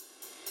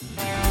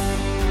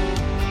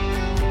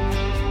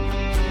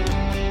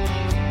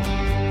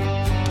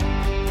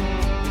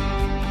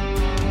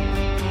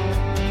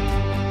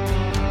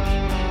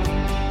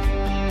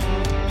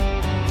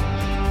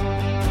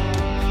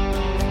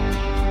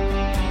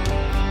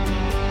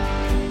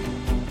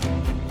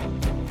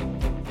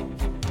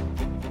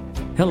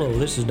Hello,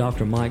 this is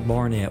Dr. Mike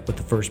Barnett with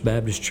the First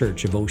Baptist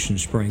Church of Ocean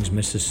Springs,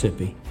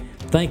 Mississippi.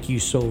 Thank you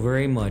so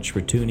very much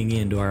for tuning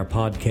in to our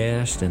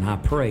podcast, and I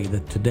pray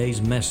that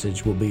today's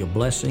message will be a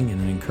blessing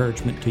and an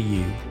encouragement to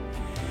you.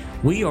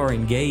 We are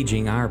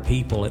engaging our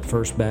people at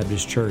First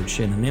Baptist Church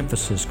in an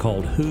emphasis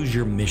called Who's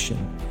Your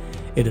Mission?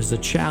 It is a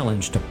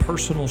challenge to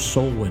personal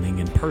soul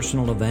winning and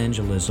personal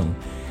evangelism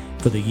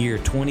for the year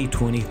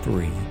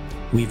 2023.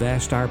 We've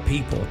asked our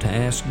people to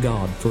ask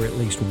God for at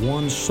least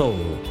one soul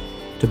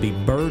to be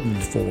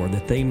burdened for,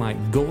 that they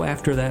might go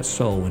after that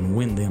soul and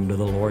win them to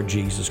the Lord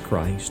Jesus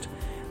Christ.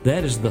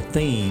 That is the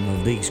theme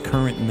of these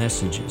current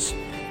messages,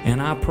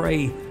 and I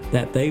pray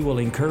that they will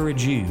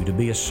encourage you to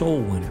be a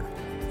soul winner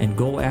and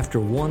go after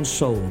one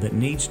soul that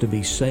needs to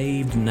be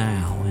saved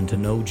now and to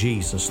know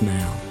Jesus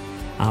now.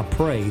 I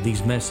pray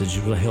these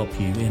messages will help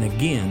you, and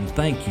again,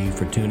 thank you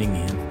for tuning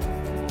in.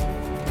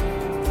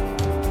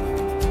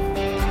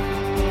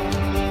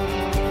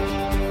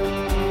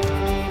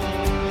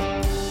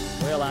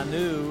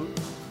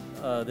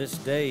 This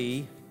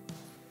day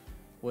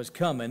was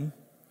coming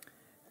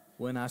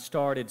when I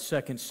started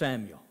 2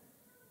 Samuel.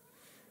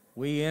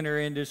 We enter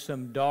into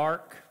some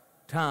dark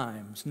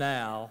times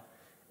now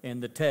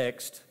in the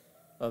text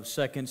of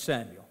 2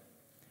 Samuel.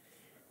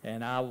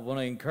 And I want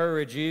to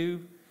encourage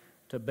you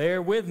to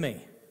bear with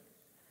me,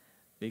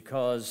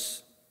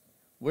 because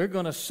we're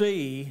going to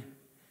see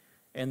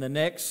in the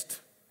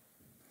next,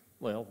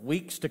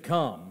 weeks to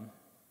come,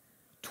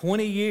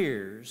 20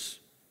 years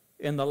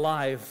in the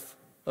life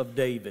of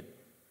David.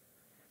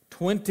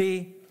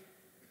 20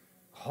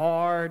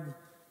 hard,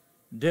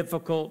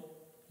 difficult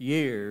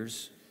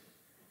years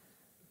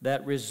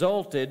that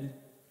resulted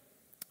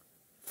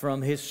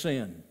from his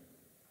sin.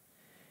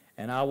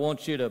 And I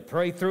want you to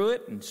pray through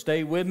it and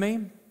stay with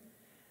me,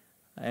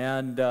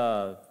 and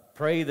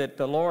pray that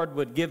the Lord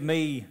would give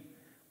me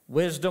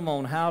wisdom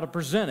on how to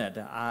present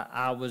it.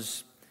 I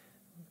was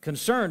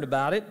concerned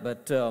about it,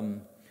 but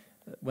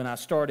when I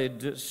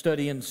started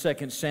studying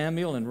 2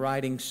 Samuel and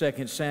writing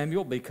 2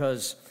 Samuel,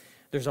 because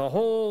there's a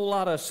whole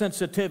lot of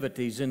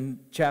sensitivities in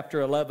chapter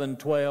 11,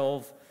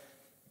 12,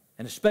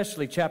 and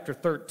especially chapter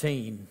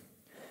 13.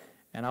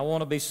 And I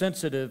want to be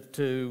sensitive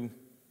to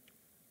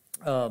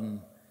the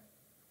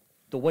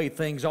way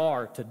things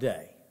are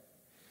today.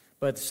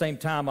 But at the same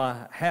time,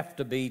 I have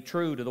to be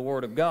true to the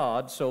Word of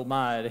God, so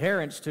my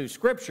adherence to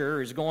Scripture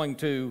is going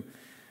to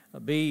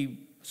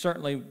be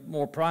certainly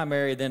more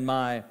primary than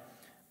my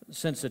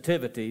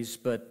sensitivities.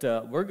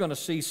 But we're going to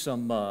see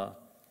some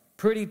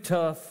pretty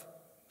tough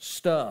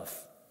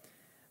stuff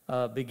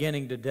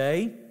beginning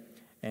today.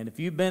 And if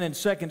you've been in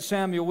 2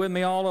 Samuel with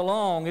me all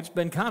along, it's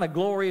been kind of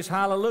glorious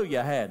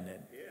hallelujah, hadn't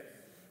it? Yes.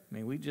 I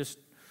mean, we just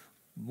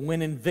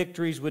winning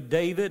victories with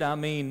David. I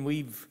mean,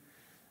 we've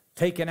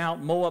taken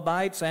out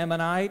Moabites,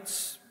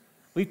 Ammonites.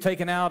 We've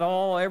taken out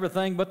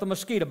everything but the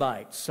mosquito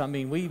bites. I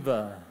mean, we've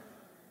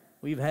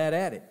had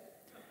at it.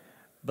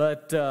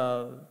 But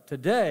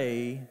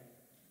today,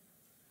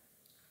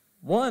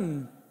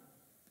 one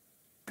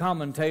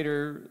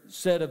commentator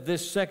said of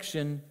this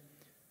section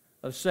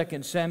of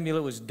 2 Samuel,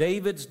 it was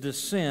David's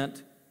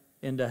descent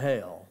into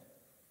hell.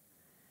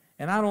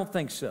 And I don't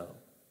think so.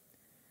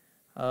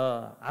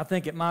 I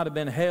think it might have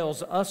been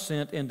hell's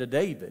ascent into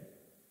David,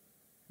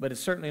 but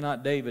it's certainly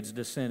not David's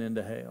descent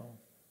into hell.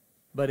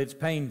 But it's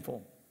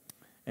painful,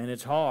 and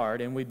it's hard,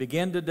 and we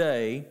begin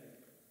today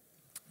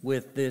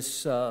with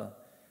this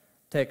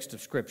text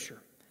of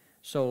Scripture.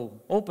 So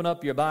open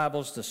up your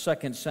Bibles to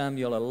 2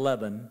 Samuel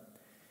 11.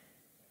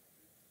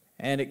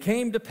 And it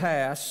came to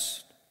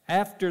pass,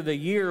 after the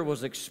year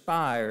was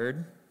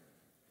expired,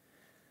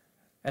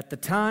 at the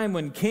time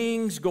when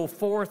kings go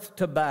forth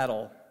to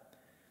battle,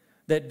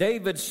 that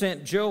David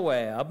sent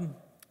Joab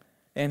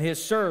and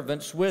his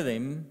servants with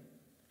him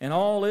and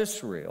all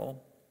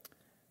Israel,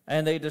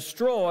 and they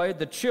destroyed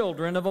the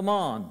children of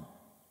Ammon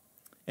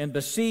and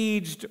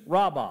besieged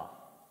Rabbah.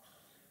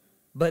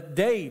 But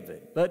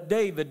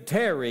David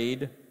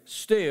tarried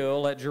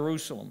still at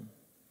Jerusalem.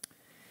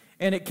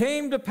 And it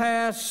came to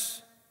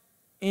pass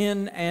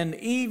in an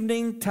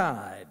evening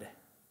tide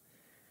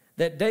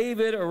that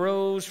David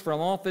arose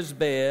from off his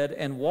bed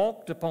and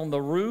walked upon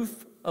the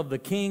roof of the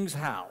king's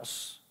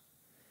house.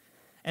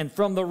 And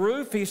from the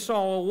roof he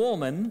saw a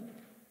woman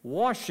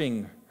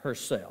washing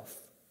herself.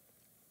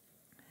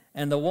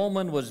 And the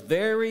woman was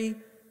very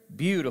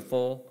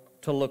beautiful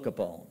to look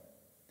upon.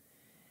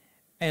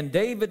 And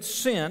David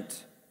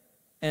sent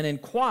and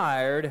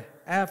inquired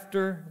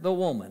after the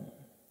woman.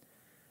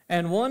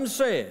 And one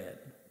said,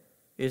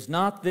 "Is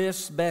not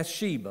this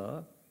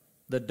Bathsheba,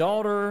 the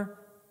daughter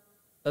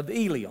of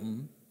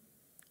Eliam,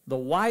 the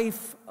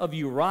wife of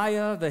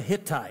Uriah the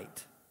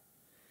Hittite?"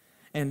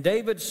 And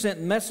David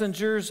sent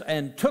messengers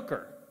and took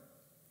her.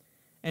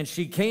 And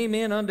she came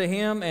in unto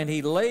him, and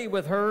he lay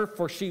with her,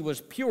 for she was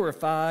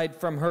purified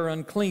from her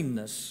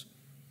uncleanness.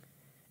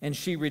 And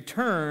she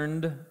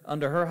returned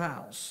unto her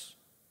house.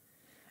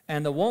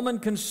 And the woman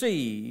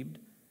conceived,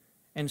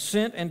 and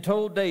sent and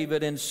told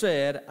David, and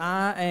said,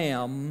 I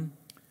am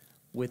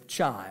with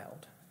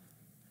child.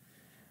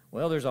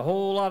 Well, there's a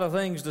whole lot of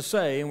things to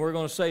say, and we're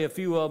going to say a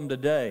few of them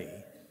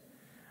today.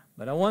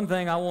 But one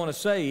thing I want to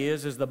say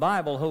is the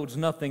Bible holds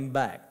nothing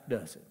back,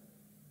 does it?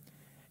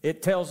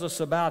 It tells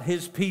us about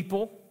His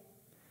people,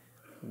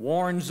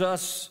 warns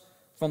us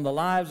from the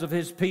lives of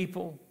His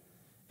people,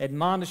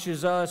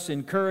 admonishes us,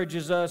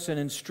 encourages us, and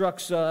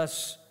instructs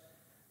us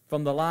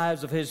from the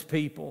lives of His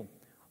people.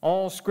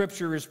 All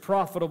Scripture is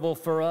profitable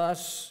for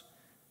us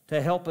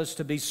to help us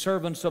to be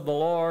servants of the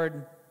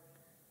Lord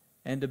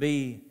and to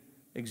be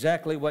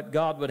exactly what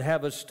God would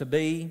have us to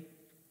be.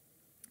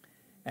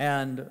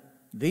 And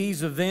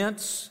these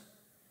events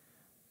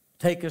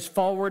take us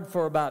forward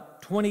for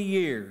about 20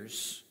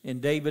 years in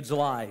David's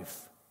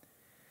life.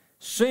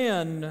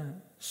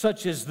 Sin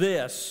such as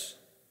this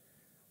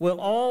will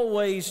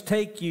always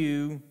take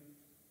you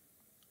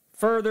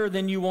further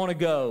than you want to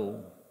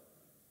go.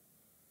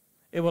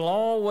 It will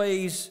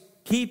always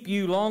keep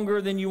you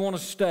longer than you want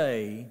to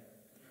stay,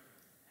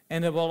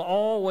 and it will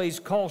always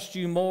cost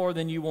you more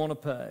than you want to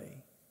pay.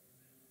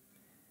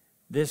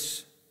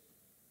 This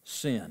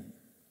sin.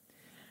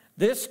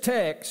 This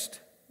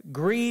text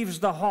grieves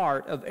the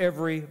heart of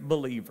every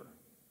believer.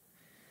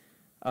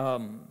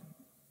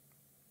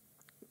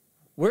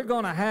 We're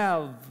going to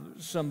have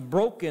some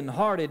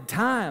broken-hearted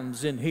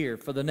times in here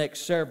for the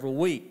next several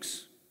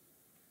weeks.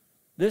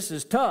 This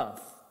is tough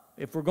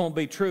if we're going to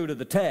be true to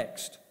the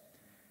text.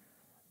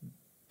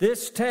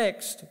 This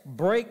text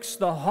breaks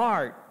the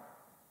heart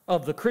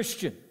of the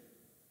Christian.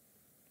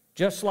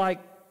 Just like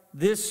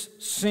this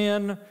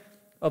sin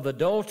of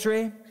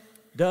adultery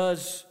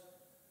does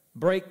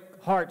break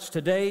hearts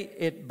today,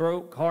 it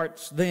broke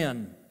hearts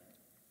then.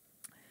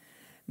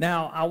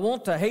 Now, I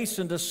want to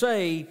hasten to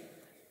say,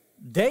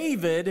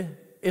 David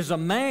is a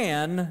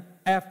man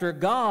after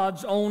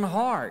God's own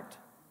heart.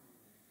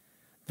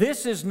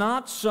 This is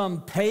not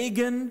some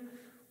pagan,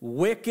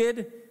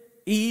 wicked,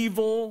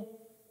 evil,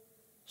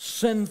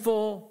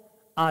 sinful,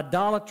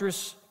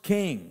 idolatrous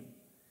king.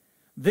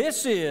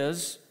 This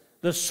is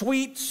the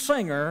sweet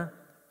singer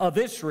of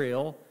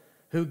Israel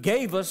who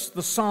gave us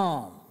the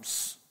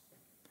Psalms.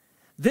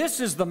 This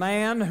is the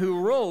man who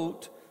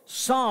wrote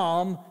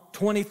Psalm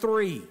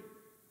 23.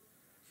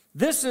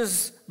 This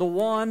is the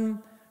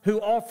one who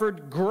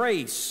offered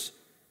grace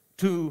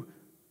to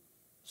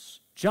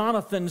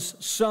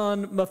Jonathan's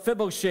son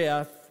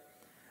Mephibosheth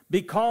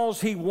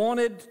because he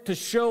wanted to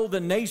show the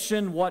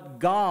nation what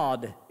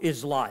God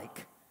is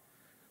like.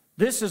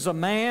 This is a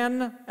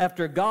man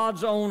after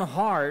God's own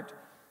heart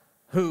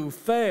who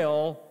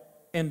fell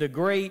into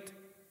great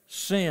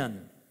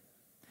sin.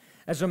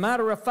 As a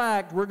matter of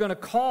fact, we're going to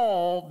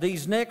call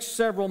these next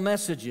several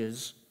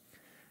messages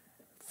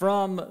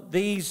from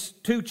these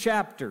two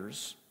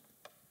chapters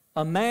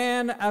a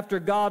man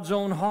after God's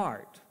own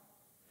heart.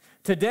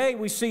 Today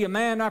we see a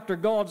man after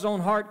God's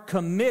own heart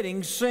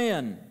committing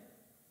sin.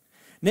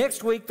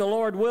 Next week, the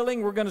Lord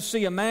willing, we're going to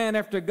see a man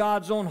after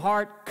God's own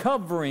heart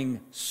covering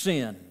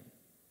sin.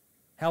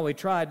 How he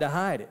tried to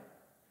hide it.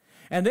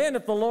 And then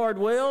if the Lord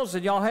wills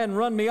and y'all hadn't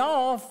run me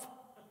off,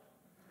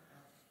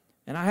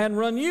 and I hadn't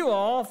run you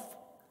off,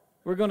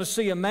 we're going to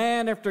see a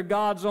man after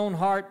God's own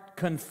heart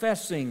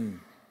confessing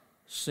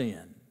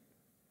sin.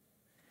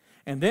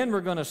 And then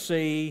we're going to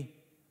see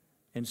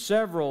in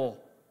several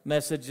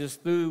messages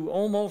through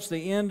almost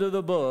the end of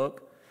the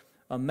book,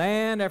 a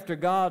man after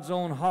God's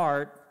own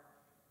heart,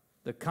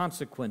 the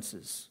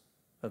consequences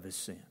of his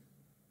sin.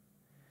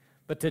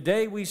 But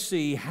today we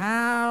see,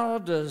 how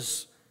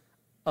does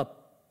a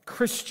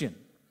Christian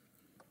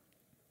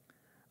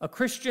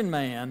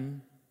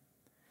man,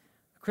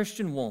 a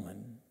Christian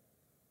woman,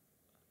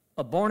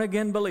 a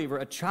born-again believer,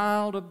 a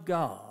child of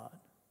God,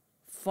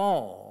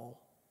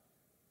 fall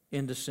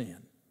into sin?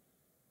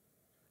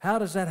 How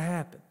does that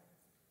happen?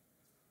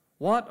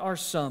 What are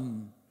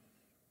some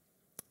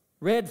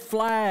red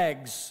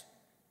flags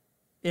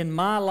in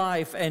my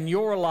life and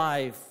your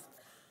life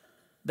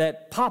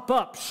that pop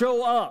up,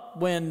 show up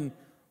when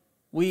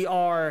we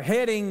are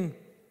heading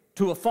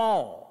to a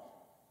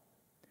fall?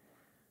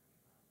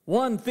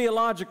 One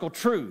theological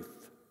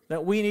truth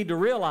that we need to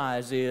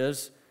realize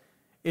is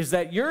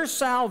that your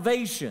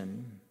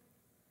salvation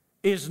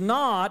is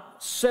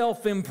not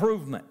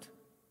self-improvement.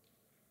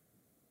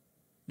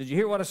 Did you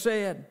hear what I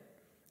said?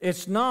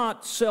 It's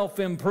not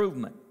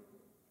self-improvement.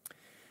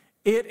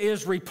 It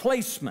is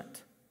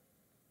replacement.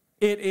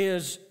 It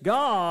is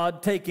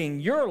God taking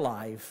your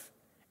life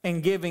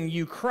and giving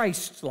you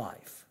Christ's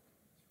life.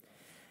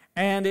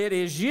 And it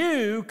is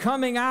you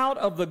coming out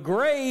of the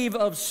grave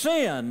of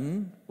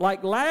sin,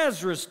 like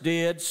Lazarus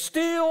did,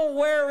 still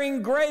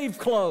wearing grave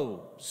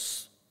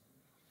clothes.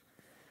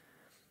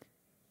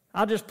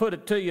 I'll just put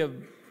it to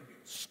you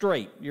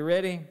straight. You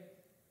ready?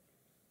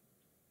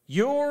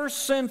 Your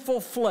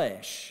sinful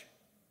flesh,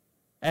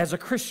 as a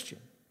Christian,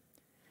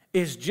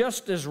 is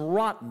just as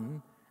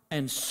rotten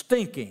and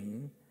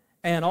stinking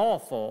and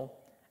awful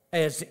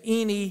as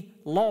any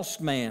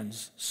lost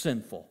man's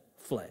sinful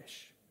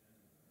flesh.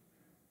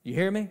 You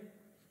hear me?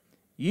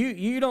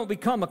 You don't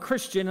become a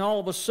Christian and all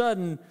of a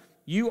sudden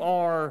you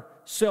are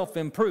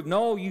self-improved.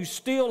 No, you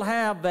still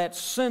have that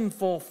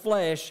sinful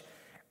flesh,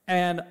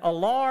 and a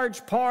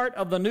large part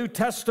of the New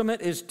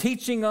Testament is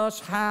teaching us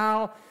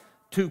how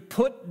to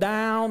put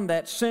down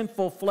that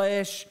sinful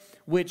flesh,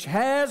 which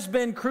has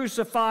been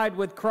crucified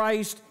with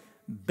Christ,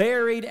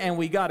 buried, and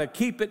we got to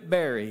keep it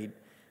buried.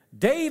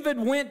 David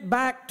went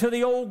back to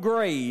the old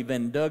grave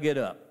and dug it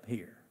up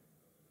here,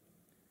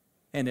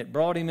 and it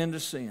brought him into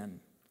sin.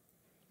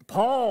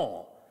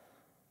 Paul,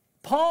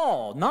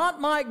 not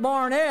Mike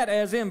Barnett,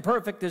 as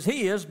imperfect as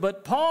he is,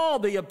 but Paul,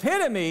 the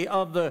epitome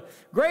of the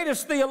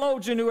greatest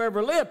theologian who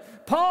ever lived.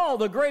 Paul,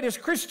 the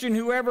greatest Christian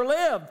who ever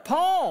lived.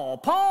 Paul,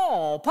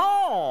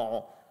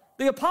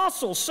 the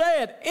apostle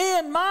said,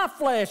 "In my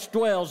flesh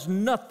dwells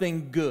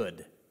nothing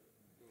good."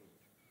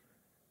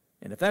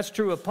 And if that's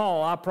true of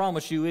Paul, I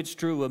promise you it's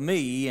true of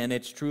me and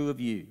it's true of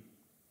you.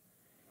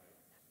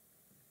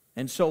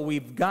 And so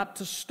we've got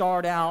to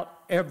start out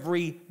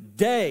every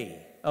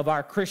day of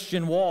our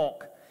Christian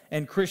walk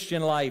and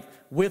Christian life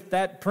with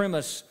that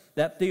premise,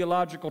 that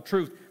theological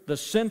truth. The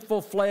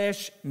sinful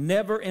flesh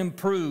never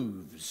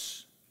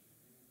improves.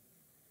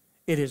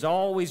 It is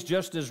always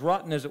just as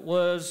rotten as it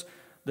was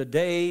the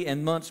day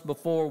and months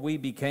before we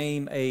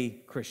became a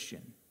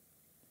Christian.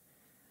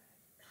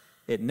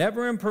 It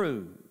never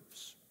improves.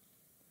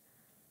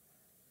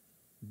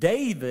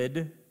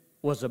 David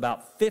was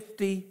about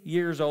 50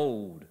 years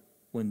old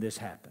when this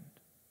happened.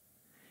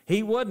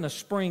 He wasn't a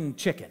spring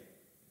chicken.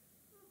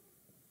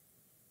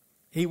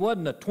 He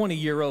wasn't a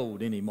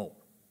 20-year-old anymore.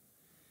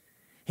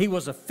 He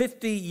was a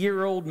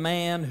 50-year-old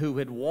man who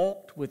had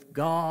walked with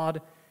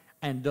God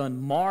and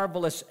done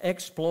marvelous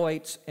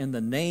exploits in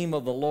the name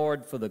of the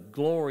Lord for the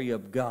glory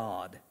of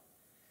God.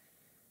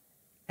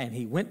 And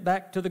he went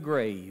back to the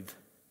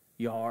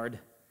graveyard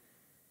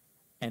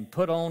and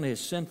put on his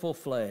sinful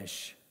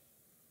flesh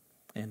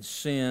and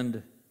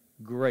sinned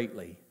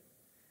greatly.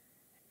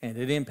 And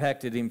it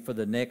impacted him for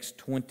the next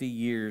 20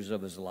 years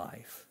of his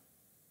life.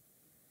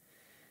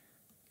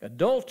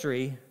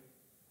 Adultery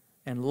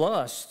and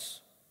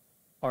lusts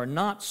are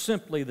not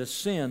simply the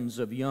sins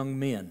of young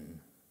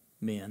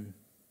men.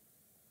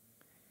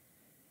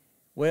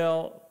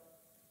 Well,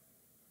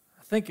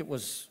 I think it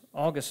was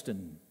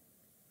Augustine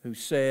who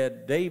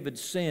said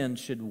David's sin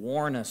should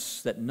warn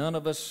us that none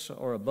of us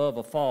are above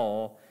a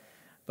fall,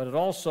 but it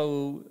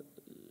also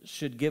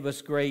should give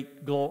us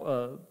great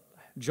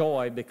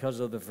joy because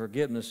of the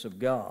forgiveness of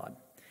God.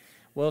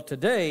 Well,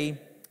 today,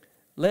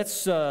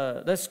 let's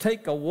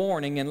take a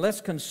warning and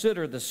let's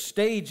consider the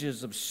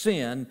stages of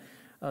sin.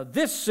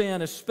 This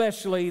sin,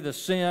 especially the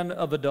sin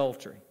of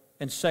adultery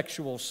and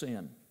sexual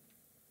sin.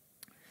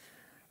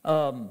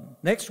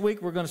 Next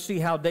week, we're going to see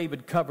how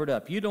David covered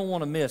up. You don't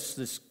want to miss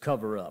this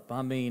cover up.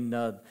 I mean,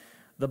 the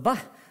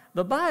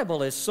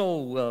Bible is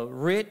so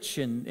rich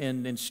and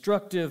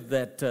instructive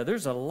that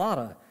there's a lot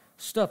of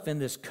stuff in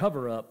this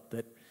cover up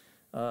that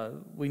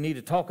we need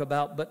to talk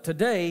about. But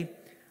today,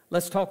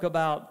 let's talk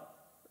about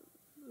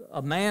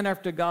a man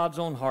after God's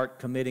own heart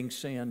committing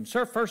sin.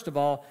 Sir, first of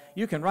all,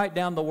 you can write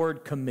down the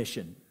word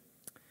commission.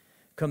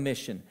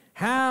 Commission.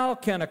 How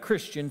can a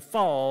Christian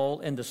fall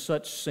into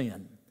such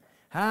sin?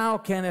 How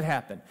can it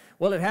happen?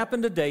 Well, it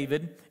happened to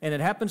David, and it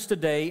happens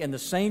today in the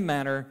same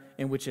manner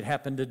in which it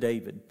happened to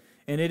David.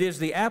 And it is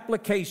the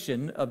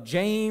application of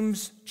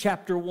James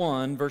chapter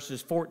 1,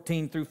 verses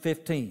 14 through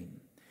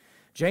 15.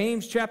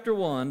 James chapter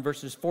 1,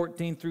 verses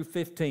 14 through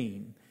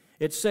 15.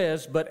 It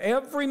says, "But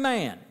every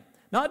man,"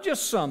 not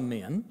just some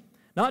men,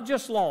 not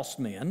just lost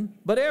men,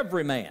 but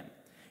every man.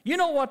 You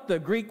know what the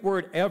Greek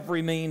word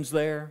every means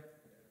there?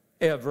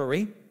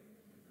 Every.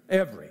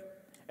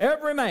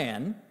 Every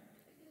man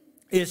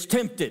is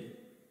tempted.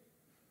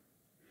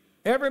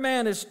 Every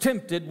man is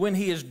tempted when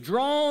he is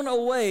drawn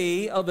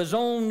away of his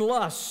own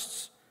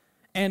lusts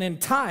and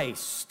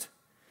enticed.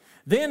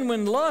 Then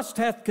when lust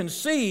hath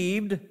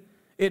conceived,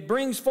 it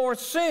brings forth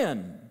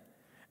sin.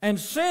 And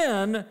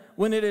sin,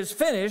 when it is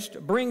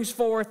finished, brings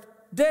forth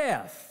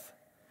death.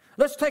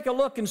 Let's take a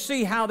look and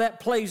see how that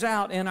plays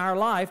out in our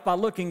life by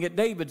looking at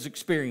David's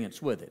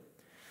experience with it.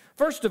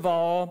 First of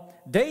all,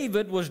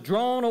 David was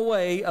drawn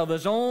away of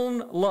his own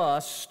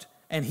lust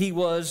and he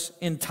was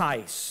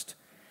enticed.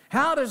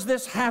 How does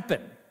this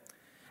happen?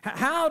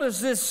 How does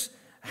this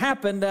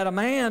happen that a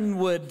man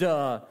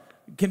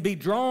can be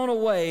drawn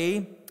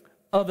away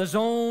of his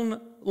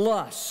own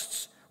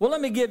lusts? Well,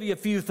 let me give you a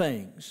few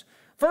things.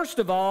 First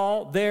of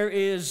all, there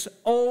is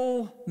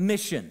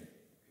omission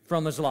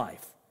from his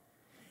life.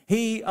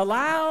 He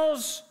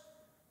allows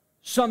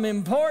some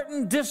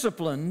important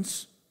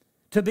disciplines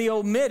to be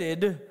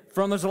omitted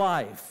from his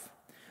life.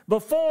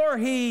 Before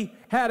he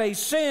had a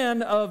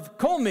sin of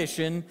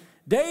commission,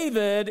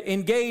 David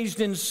engaged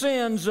in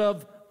sins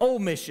of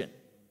omission.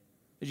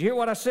 Did you hear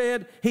what I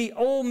said? He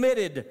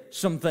omitted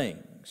some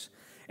things.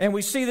 And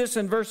we see this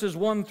in verses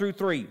 1 through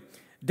 3.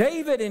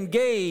 David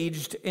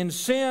engaged in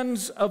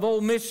sins of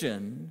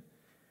omission,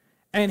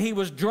 and he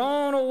was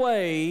drawn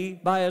away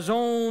by his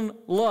own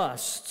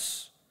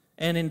lusts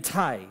and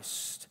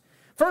enticed.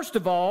 First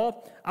of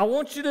all, I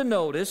want you to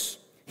notice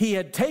he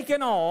had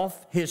taken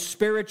off his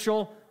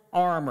spiritual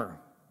armor.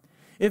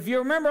 If you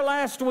remember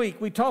last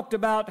week, we talked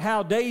about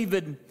how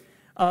David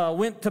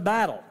went to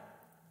battle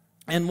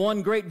and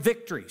won great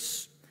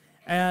victories.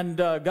 And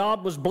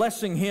God was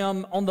blessing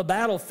him on the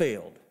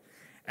battlefield.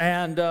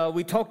 And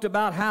we talked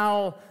about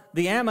how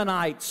the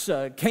Ammonites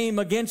came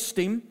against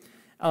him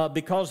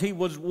because he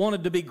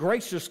wanted to be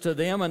gracious to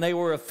them, and they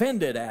were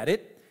offended at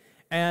it.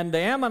 And the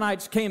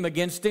Ammonites came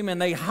against him,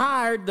 and they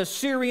hired the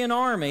Syrian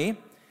army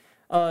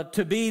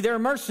to be their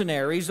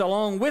mercenaries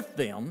along with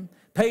them,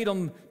 paid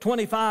them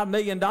 $25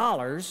 million.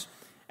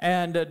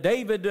 And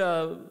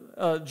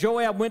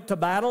Joab went to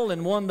battle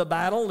and won the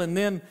battle, and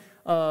then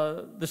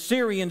the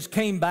Syrians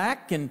came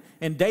back, and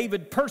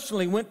David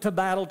personally went to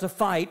battle to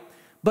fight.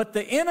 But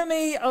the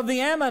enemy of the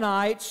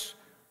Ammonites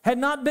had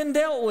not been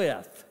dealt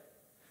with.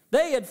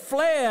 They had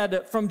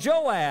fled from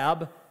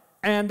Joab,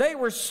 and they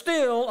were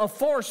still a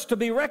force to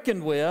be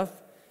reckoned with,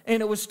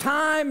 and it was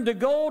time to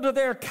go to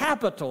their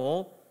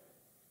capital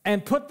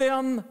and put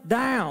them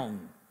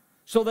down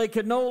so they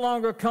could no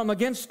longer come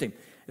against him.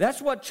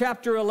 That's what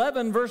chapter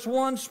 11, verse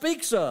 1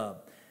 speaks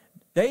of.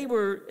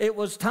 It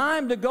was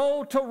time to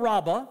go to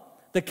Rabbah,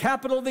 the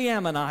capital of the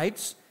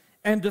Ammonites,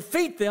 and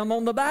defeat them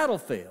on the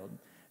battlefield.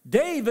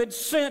 David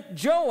sent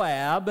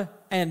Joab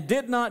and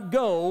did not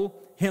go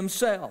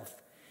himself.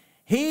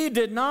 He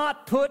did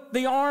not put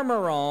the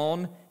armor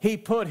on, he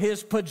put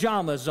his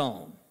pajamas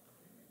on.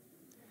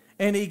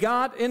 And he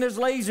got in his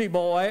lazy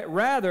boy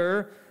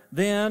rather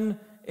than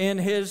in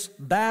his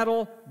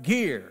battle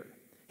gear.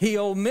 He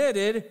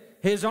omitted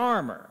his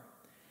armor.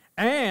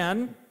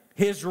 And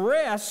his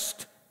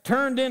rest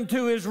turned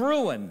into his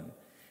ruin.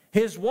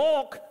 His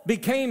walk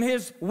became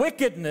his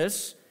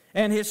wickedness,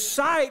 and his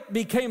sight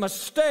became a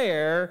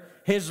stare.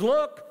 His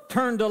look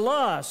turned to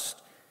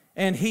lust,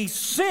 and he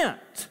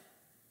sent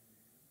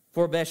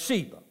for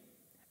Bathsheba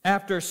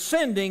after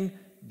sending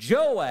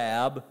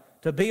Joab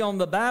to be on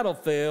the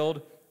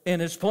battlefield in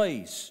his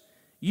place.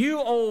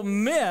 You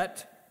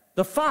omit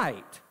the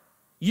fight.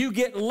 You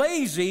get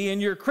lazy in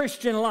your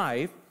Christian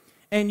life,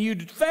 and you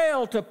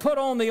fail to put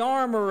on the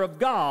armor of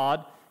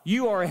God.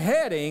 You are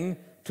heading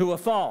to a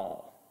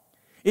fall.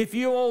 If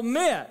you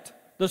omit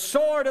the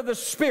sword of the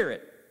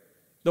Spirit,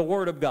 the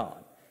Word of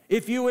God,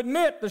 if you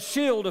omit the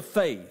shield of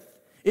faith,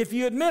 if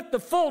you omit the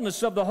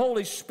fullness of the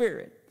Holy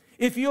Spirit,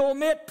 if you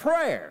omit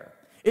prayer,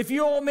 if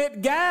you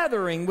omit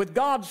gathering with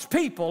God's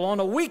people on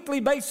a weekly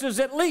basis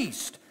at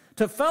least,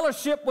 to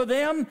fellowship with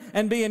them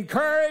and be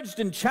encouraged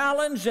and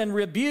challenged and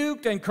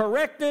rebuked and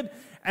corrected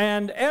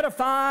and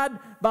edified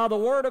by the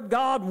Word of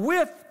God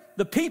with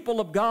the people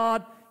of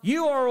God,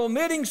 you are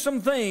omitting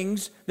some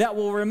things that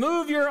will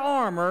remove your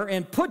armor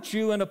and put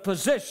you in a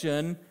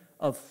position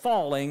of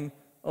falling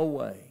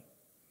away.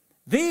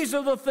 These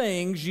are the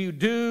things you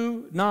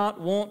do not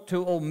want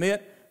to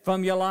omit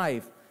from your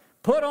life.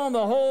 Put on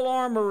the whole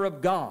armor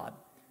of God.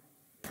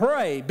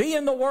 Pray. Be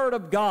in the Word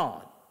of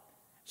God.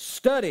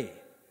 Study.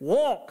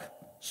 Walk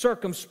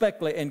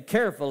circumspectly and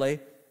carefully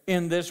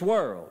in this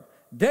world.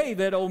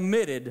 David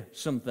omitted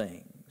some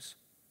things.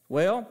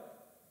 Well,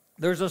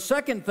 there's a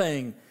second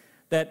thing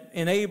that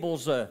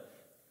enables a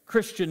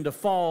Christian to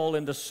fall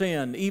into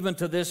sin, even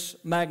to this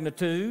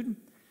magnitude.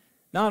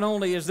 Not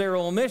only is there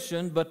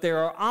omission, but there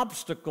are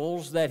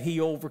obstacles that he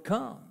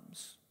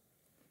overcomes.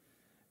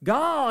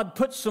 God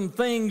puts some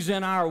things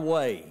in our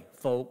way,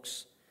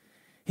 folks.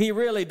 He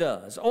really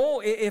does.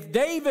 Oh, if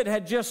David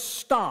had just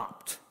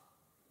stopped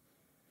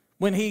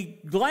when he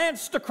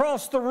glanced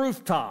across the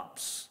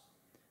rooftops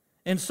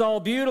and saw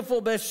beautiful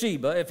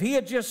Bathsheba, if he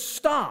had just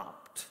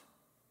stopped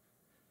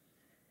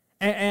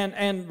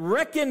and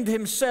reckoned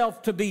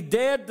himself to be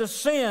dead to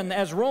sin,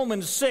 as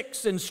Romans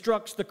 6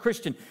 instructs the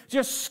Christian,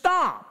 just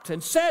stopped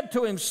and said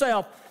to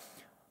himself,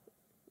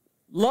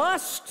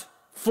 lust,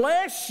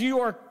 flesh, you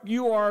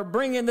are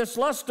bringing this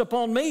lust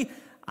upon me.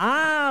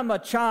 I'm a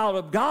child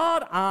of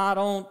God. I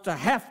don't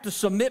have to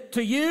submit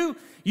to you.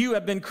 You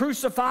have been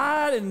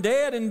crucified and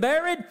dead and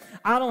buried.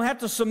 I don't have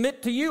to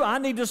submit to you. I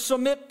need to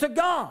submit to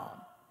God.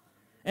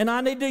 And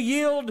I need to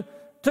yield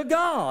to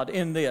God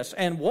in this.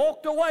 And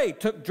walked away,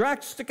 took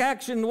drastic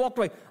action and walked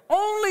away.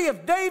 Only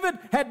if David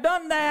had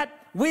done that,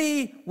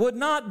 we would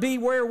not be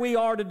where we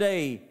are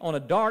today on a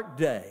dark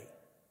day.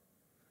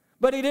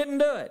 But he didn't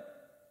do it.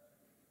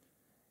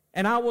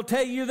 And I will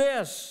tell you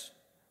this,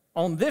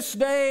 on this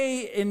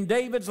day in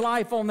David's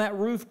life on that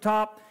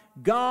rooftop,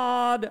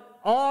 God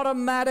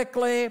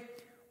automatically,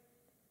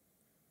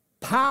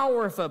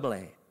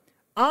 powerfully,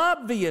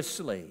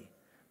 obviously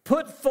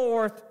put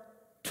forth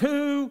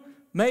two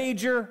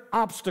major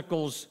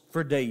obstacles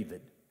for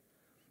David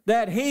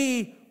that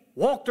he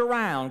walked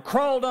around,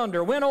 crawled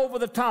under, went over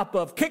the top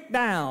of, kicked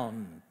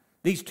down.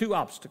 These two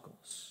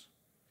obstacles.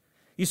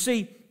 You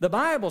see, the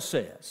Bible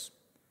says,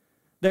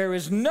 there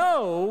is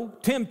no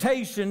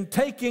temptation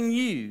taking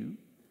you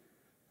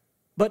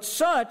but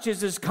such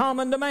is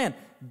common to man.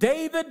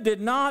 David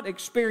did not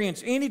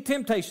experience any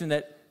temptation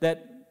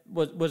that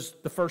was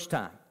the first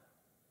time,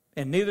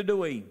 and neither do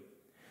we.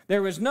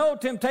 There is no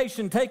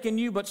temptation taken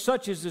you, but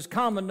such as is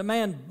common to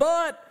man.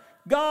 But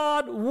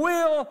God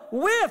will,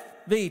 with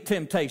the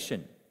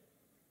temptation,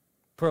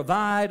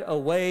 provide a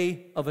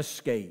way of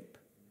escape.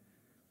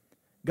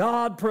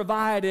 God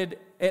provided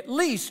at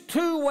least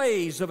 2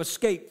 ways of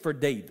escape for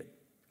David.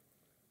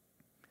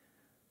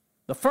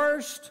 The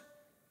first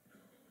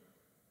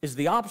is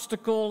the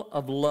obstacle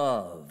of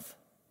love.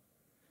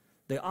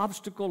 The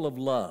obstacle of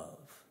love.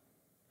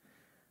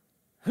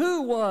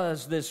 Who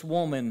was this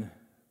woman,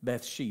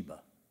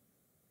 Bathsheba?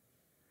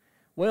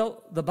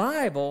 Well, the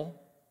Bible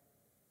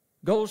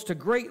goes to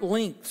great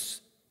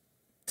lengths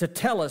to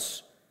tell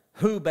us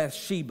who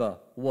Bathsheba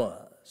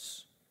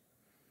was.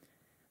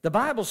 The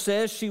Bible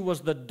says she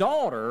was the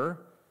daughter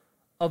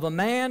of a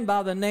man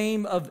by the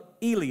name of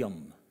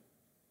Eliam,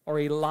 or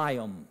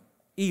Eliam.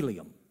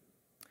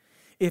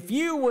 If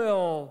you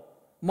will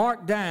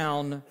mark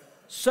down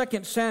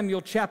 2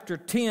 Samuel chapter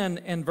 10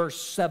 and verse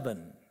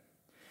 7,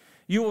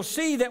 you will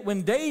see that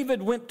when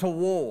David went to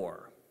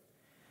war,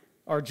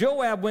 or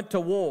Joab went to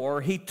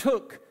war,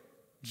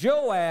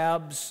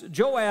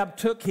 Joab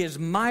took his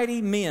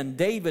mighty men,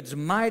 David's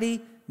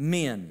mighty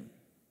men.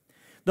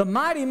 The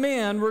mighty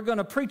men we're going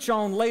to preach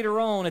on later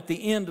on at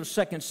the end of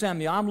 2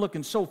 Samuel. I'm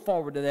looking so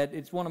forward to that.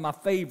 It's one of my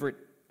favorite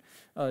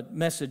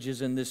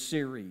messages in this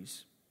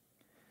series.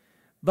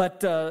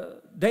 But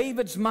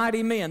David's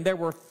mighty men, there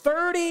were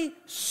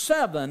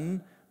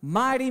 37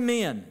 mighty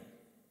men.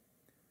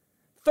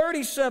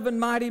 37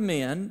 mighty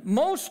men,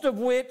 most of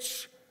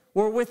which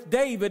were with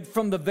David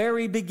from the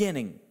very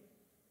beginning.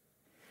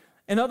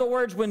 In other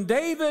words, when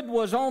David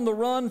was on the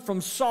run from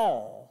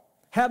Saul,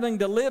 having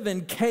to live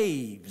in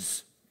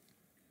caves,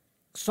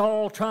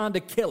 Saul trying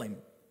to kill him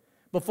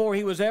before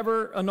he was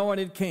ever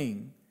anointed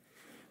king,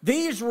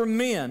 these were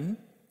men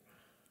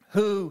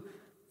who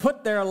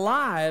put their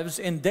lives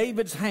in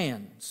David's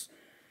hands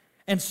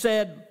and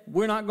said,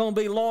 we're not going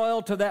to be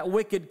loyal to that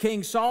wicked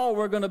King Saul,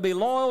 we're going to be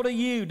loyal to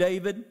you,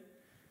 David.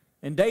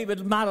 And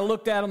David might have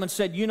looked at them and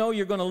said, you know,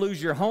 you're going to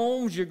lose your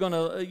homes, you're going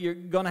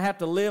to have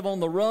to live on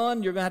the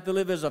run, you're going to have to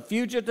live as a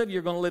fugitive,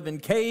 you're going to live in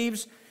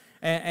caves,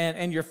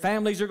 and your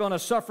families are going to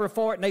suffer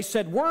for it. And they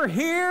said, we're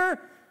here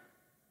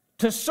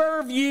to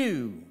serve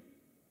you.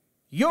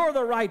 You're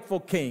the rightful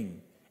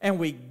king, and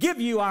we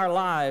give you our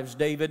lives,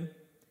 David.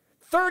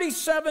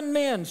 37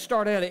 men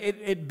started it.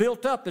 It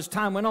built up as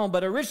time went on,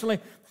 but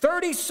originally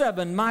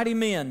 37 mighty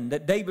men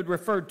that David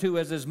referred to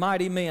as his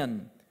mighty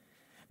men.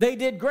 They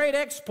did great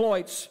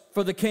exploits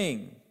for the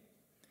king.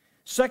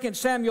 2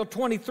 Samuel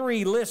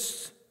 23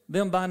 lists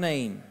them by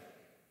name.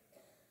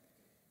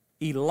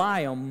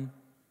 Eliam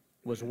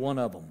was one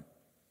of them.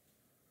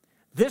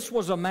 This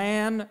was a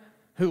man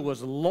who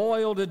was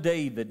loyal to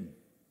David,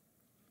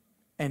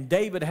 and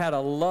David had a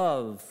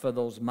love for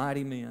those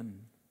mighty men.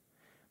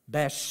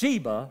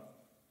 Bathsheba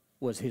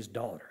was his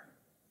daughter.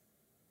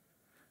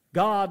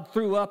 God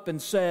threw up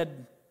and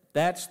said,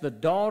 that's the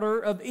daughter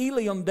of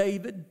Eliam,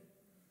 David.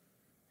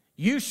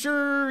 You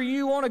sure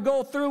you want to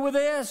go through with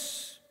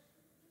this?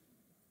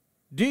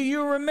 Do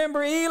you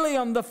remember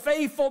Eliam, the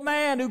faithful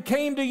man who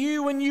came to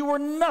you when you were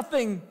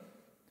nothing,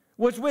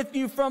 was with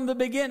you from the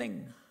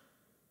beginning?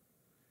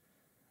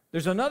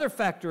 There's another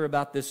factor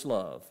about this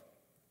love.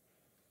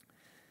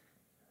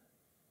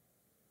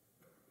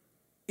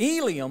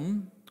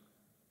 Eliam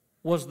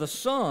was the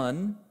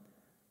son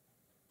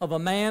of a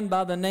man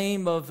by the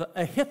name of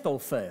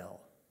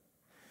Ahithophel.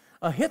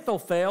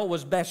 Ahithophel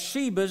was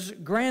Bathsheba's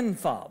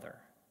grandfather.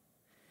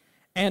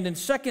 And in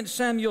 2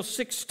 Samuel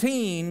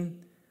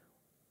 16,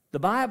 the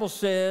Bible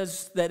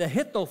says that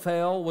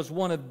Ahithophel was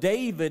one of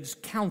David's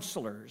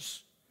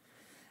counselors.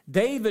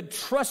 David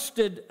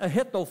trusted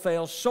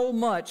Ahithophel so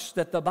much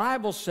that the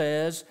Bible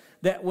says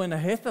that when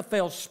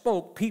Ahithophel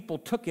spoke, people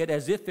took it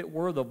as if it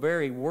were the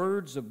very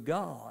words of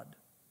God.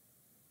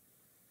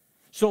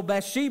 So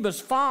Bathsheba's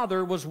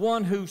father was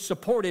one who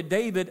supported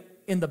David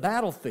in the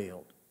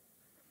battlefield.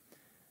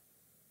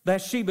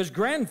 Bathsheba's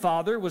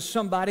grandfather was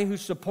somebody who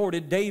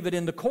supported David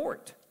in the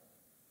court.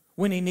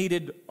 When he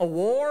needed a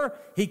war,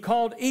 he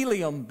called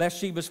Eliam,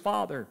 Bathsheba's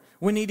father.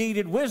 When he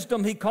needed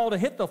wisdom, he called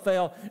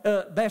Ahithophel,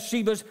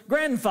 Bathsheba's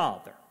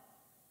grandfather.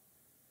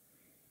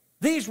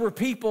 These were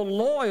people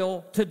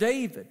loyal to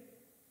David.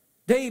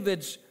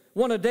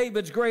 One of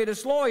David's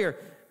greatest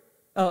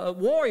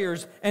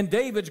warriors and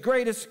David's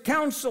greatest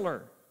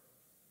counselor.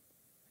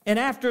 And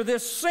after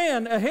this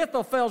sin,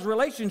 Ahithophel's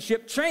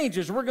relationship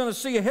changes. We're going to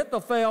see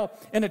Ahithophel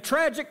in a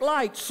tragic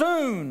light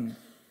soon.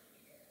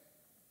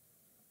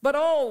 But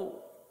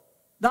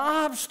the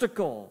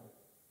obstacle.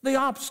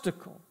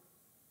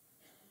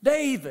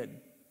 David,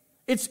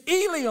 it's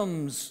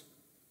Eliam's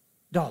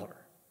daughter,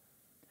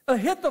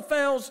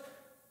 Ahithophel's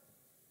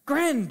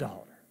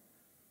granddaughter.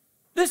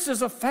 This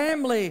is a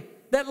family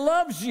that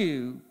loves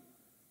you.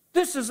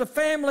 This is a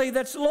family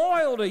that's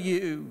loyal to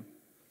you.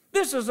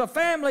 This is a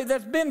family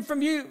that's been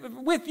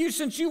with you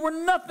since you were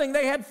nothing.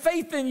 They had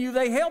faith in you.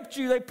 They helped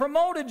you. They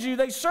promoted you.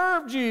 They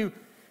served you.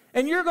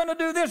 And you're going to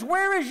do this.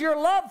 Where is your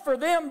love for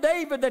them,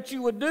 David, that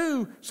you would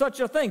do such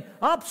a thing?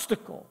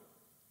 Obstacle.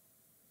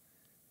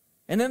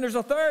 And then there's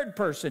a third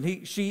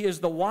person. She is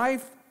the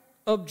wife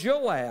of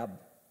the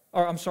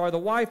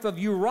wife of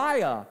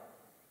Uriah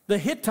the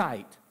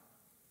Hittite.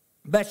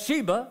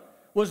 Bathsheba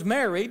was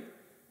married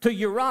to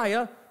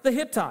Uriah the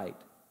Hittite.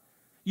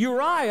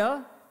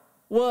 Uriah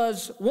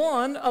was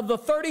one of the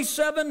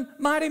 37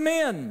 mighty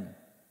men.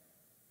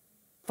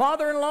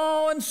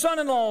 Father-in-law and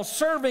son-in-law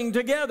serving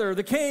together,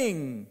 the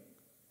king.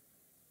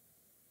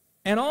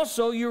 And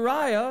also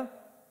Uriah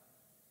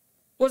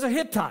was a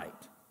Hittite.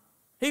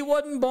 He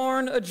wasn't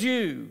born a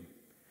Jew.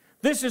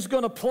 This is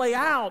going to play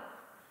out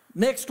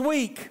next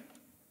week.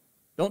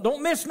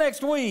 Don't miss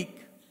next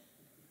week.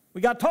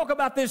 We got to talk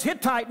about this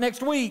Hittite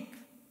next week.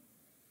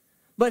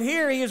 But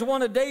here he is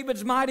one of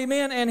David's mighty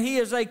men, and he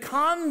is a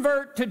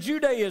convert to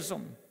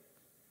Judaism.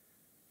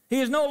 He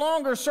is no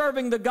longer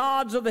serving the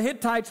gods of the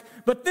Hittites,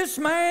 but this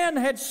man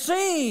had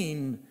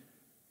seen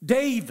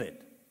David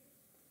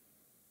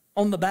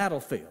on the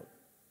battlefield.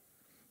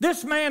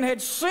 This man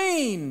had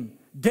seen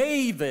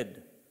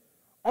David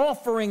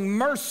offering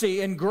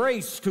mercy and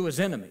grace to his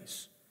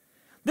enemies.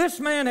 This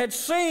man had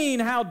seen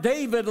how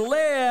David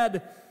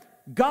led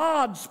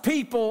God's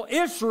people,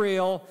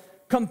 Israel,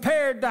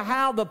 compared to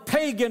how the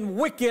pagan,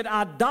 wicked,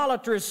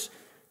 idolatrous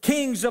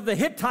kings of the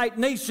Hittite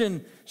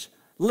nation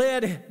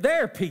led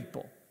their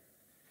people.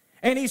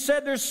 And he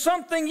said, there's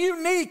something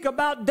unique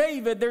about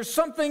David. There's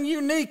something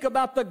unique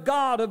about the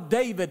God of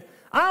David.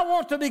 I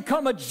want to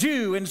become a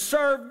Jew and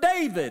serve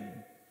David.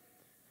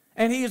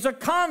 And he is a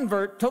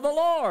convert to the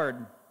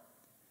Lord.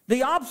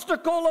 The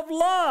obstacle of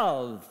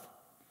love.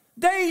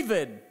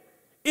 David,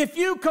 if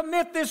you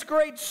commit this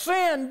great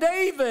sin,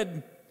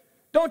 David,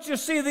 don't you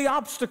see the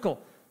obstacle?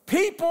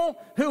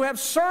 People who have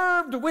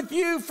served with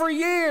you for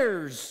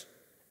years,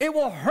 it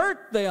will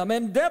hurt them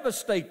and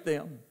devastate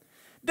them.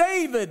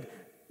 David,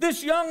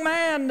 this young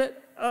man,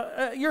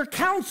 your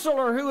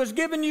counselor who has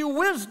given you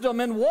wisdom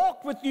and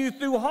walked with you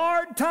through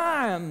hard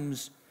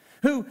times,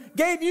 who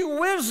gave you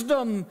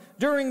wisdom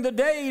during the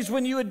days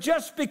when you had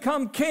just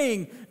become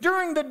king,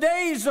 during the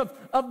days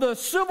of the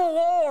civil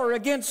war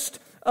against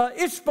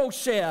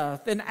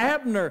Ishbosheth and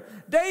Abner.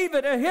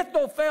 David,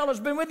 Ahithophel has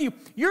been with you.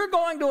 You're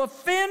going to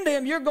offend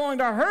him. You're going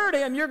to hurt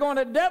him. You're going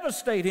to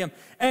devastate him.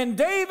 And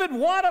David,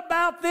 what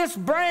about this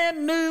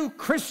brand new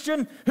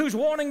Christian who's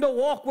wanting to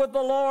walk with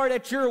the Lord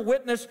at your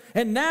witness?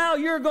 And now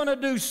you're going to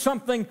do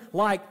something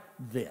like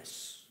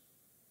this.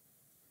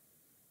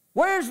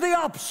 Where's the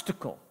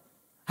obstacle?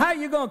 How are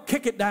you going to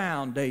kick it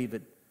down,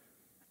 David?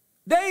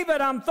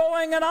 David, I'm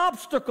throwing an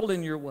obstacle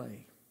in your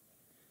way.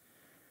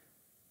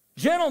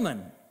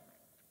 Gentlemen,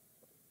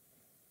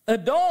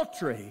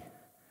 adultery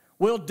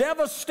will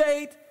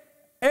devastate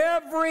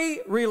every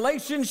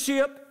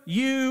relationship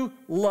you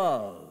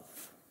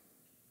love.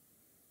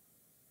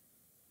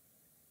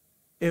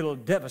 It'll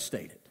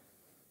devastate it.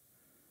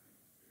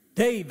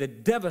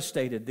 David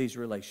devastated these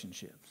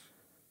relationships.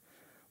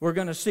 We're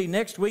going to see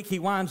next week he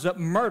winds up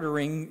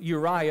murdering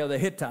Uriah the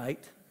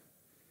Hittite.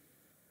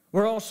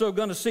 We're also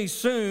going to see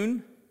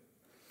soon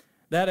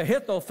that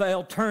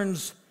Ahithophel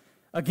turns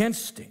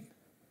against him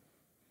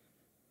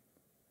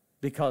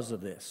because of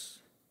this.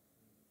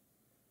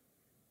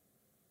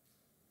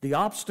 The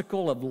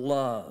obstacle of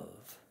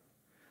love.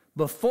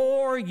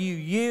 Before you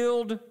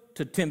yield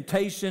to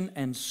temptation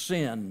and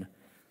sin,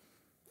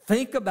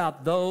 think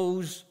about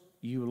those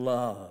you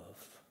love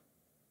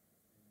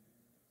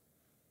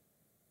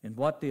and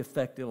what the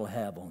effect it will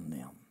have on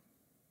them.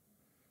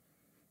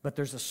 But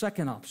there's a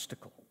second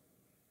obstacle,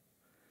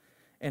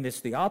 and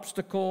it's the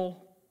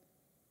obstacle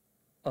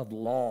of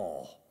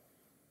law.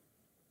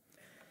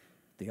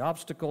 The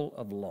obstacle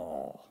of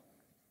law.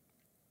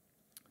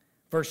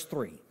 Verse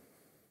 3.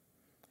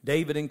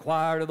 David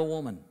inquired of the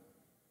woman,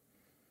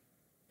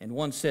 and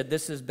one said,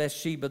 this is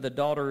Bathsheba, the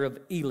daughter of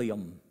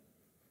Eliam.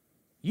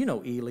 You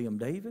know Eliam,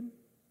 David.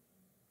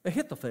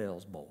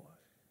 Ahithophel's boy.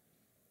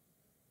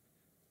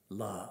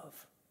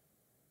 Love.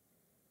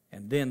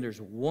 And then there's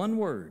one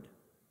word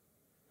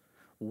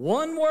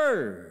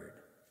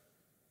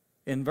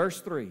in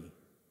verse 3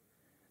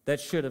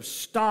 that should have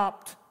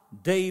stopped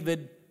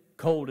David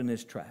cold in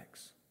his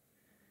tracks,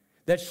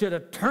 that should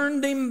have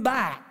turned him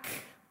back,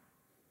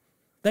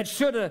 that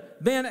should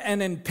have been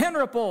an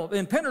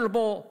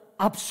impenetrable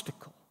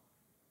obstacle.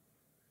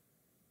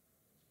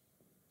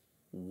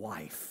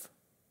 Wife.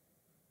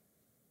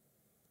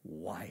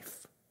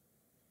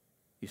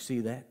 You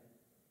see that?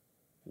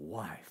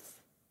 Wife.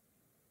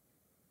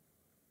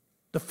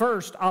 The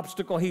first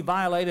obstacle he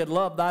violated,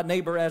 love thy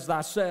neighbor as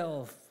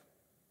thyself.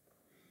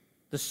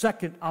 The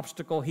second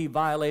obstacle he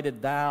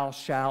violated, thou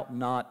shalt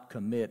not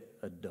commit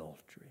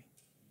adultery.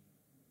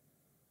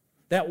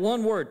 That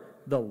one word,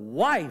 the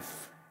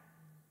wife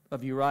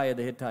of Uriah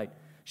the Hittite,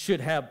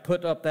 should have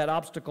put up that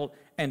obstacle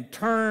and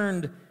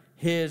turned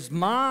his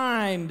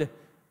mind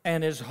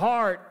and his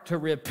heart to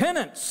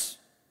repentance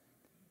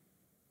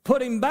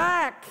put him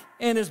back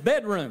in his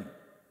bedroom,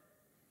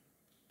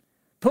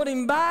 put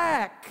him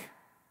back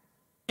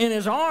in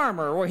his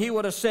armor, where he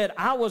would have said,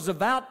 I was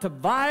about to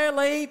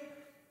violate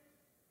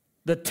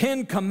the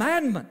 10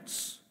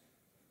 Commandments.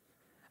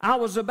 I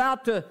was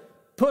about to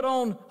put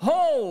on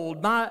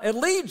hold my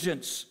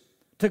allegiance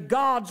to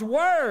God's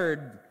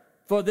Word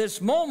for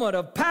this moment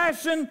of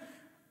passion.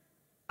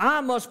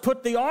 I must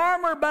put the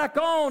armor back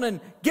on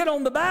and get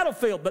on the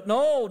battlefield. But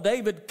no,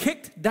 David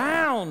kicked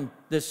down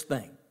this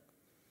thing.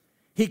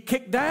 He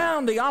kicked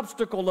down the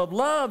obstacle of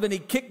love, and he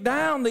kicked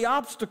down the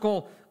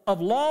obstacle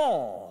of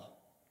law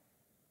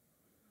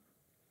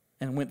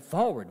and went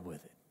forward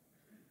with it.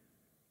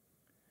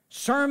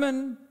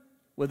 Sermon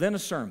within a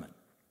sermon.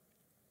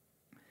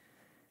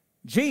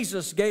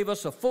 Jesus gave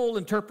us a full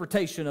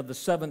interpretation of the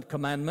 7th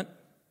commandment.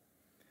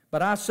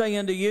 But I say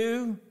unto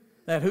you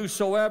that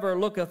whosoever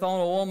looketh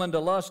on a woman to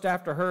lust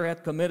after her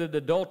hath committed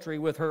adultery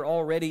with her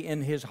already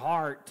in his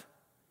heart.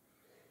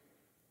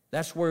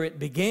 That's where it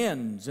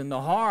begins, in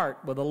the heart,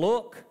 with a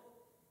look.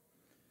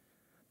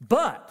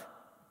 But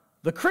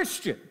the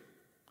Christian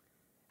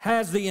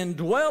has the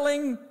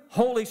indwelling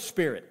Holy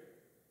Spirit.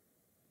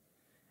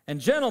 And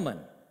gentlemen,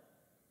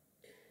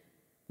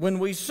 when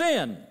we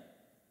sin,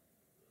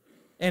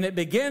 and it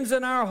begins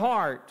in our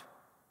heart,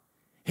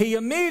 He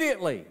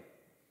immediately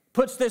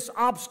puts this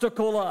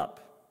obstacle up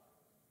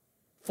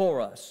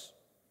for us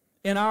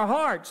in our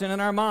hearts and in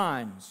our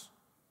minds.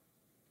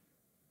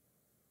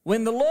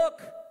 When the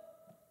look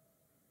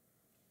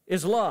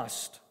is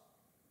lust,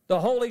 the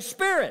Holy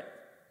Spirit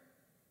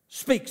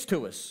speaks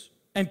to us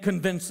and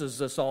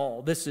convinces us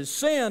all. This is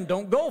sin.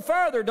 Don't go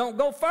further. Don't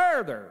go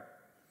further.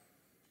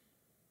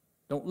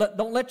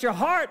 Don't let your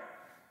heart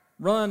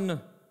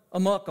run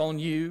amok on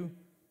you.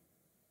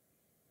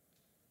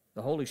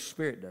 The Holy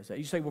Spirit does that.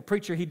 You say, well,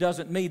 preacher, He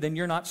doesn't me. Then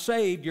you're not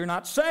saved. You're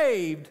not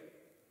saved.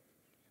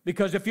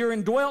 Because if you're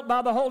indwelt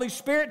by the Holy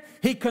Spirit,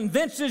 He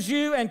convinces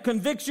you and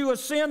convicts you of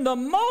sin the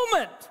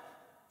moment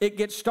it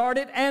gets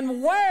started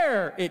and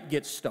where it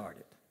gets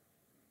started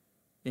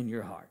in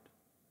your heart.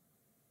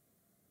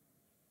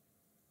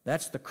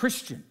 That's the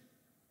Christian.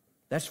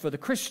 That's for the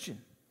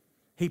Christian.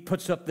 He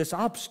puts up this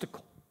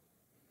obstacle.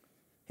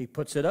 He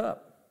puts it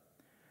up.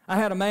 I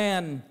had a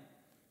man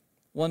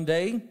one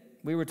day,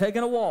 we were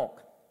taking a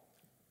walk,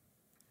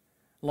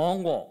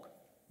 long walk,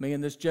 me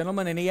and this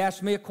gentleman, and he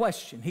asked me a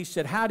question. He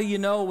said, how do you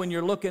know when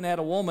you're looking at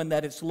a woman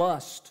that it's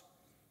lust?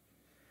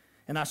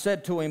 And I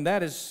said to him,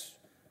 that's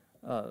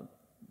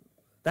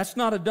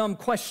not a dumb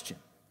question.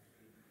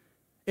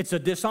 It's a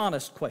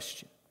dishonest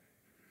question.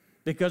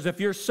 Because if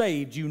you're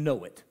saved, you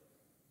know it.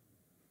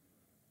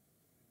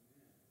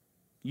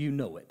 You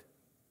know it.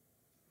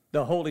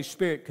 The Holy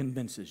Spirit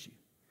convinces you.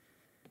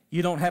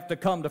 You don't have to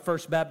come to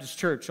First Baptist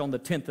Church on the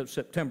 10th of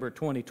September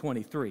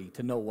 2023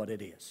 to know what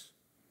it is.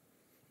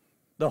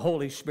 The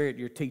Holy Spirit,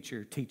 your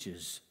teacher,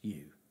 teaches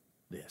you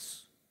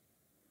this.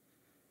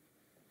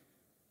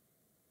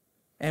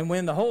 And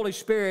when the Holy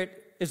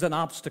Spirit is an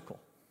obstacle,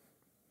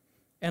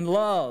 and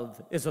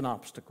love is an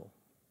obstacle,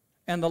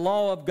 and the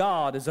law of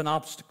God is an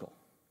obstacle,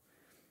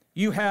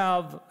 you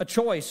have a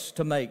choice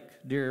to make,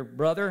 dear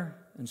brother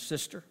and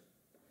sister.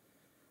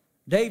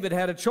 David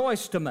had a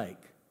choice to make.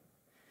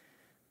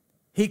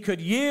 He could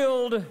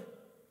yield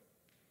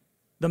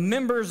the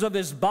members of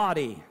his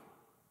body,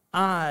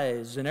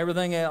 eyes and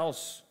everything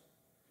else,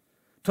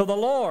 to the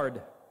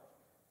Lord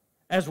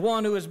as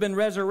one who has been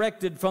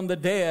resurrected from the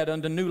dead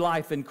unto new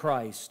life in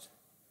Christ.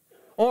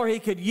 Or he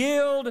could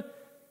yield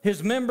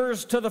his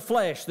members to the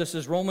flesh. This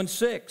is Romans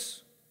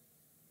 6.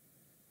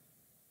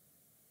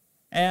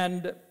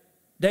 And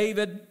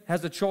David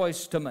has a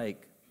choice to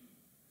make.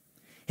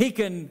 He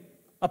can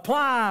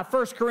apply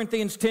 1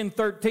 Corinthians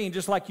 10:13,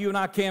 just like you and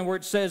I can, where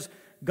it says,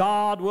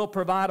 God will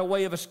provide a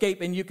way of escape.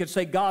 And you could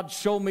say, God,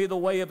 show me the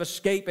way of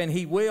escape. And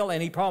He will,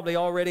 and He probably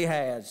already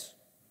has.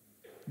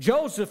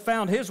 Joseph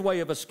found his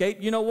way of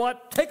escape. You know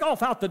what? Take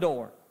off out the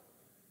door.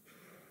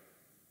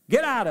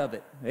 Get out of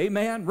it.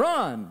 Amen.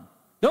 Run.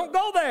 Don't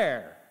go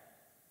there.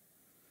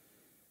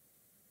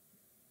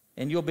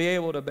 And you'll be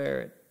able to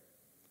bear it.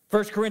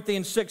 1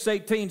 Corinthians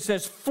 6:18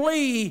 says,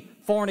 flee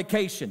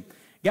fornication.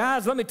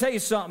 Guys, let me tell you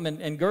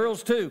something, and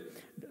girls too.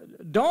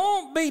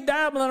 Don't be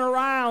dabbling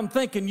around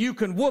thinking you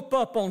can whoop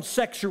up on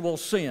sexual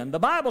sin. The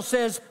Bible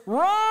says,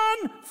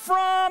 run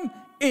from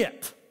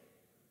it.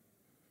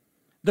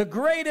 The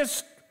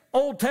greatest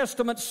Old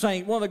Testament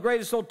saint, one of the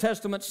greatest Old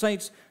Testament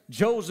saints,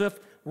 Joseph,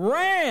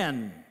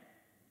 ran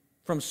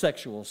from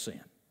sexual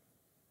sin.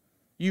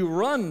 You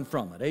run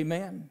from it,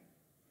 amen?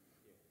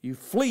 You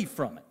flee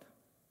from it.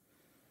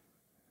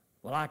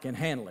 Well, I can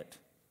handle it.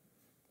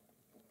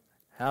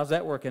 How's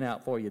that working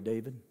out for you,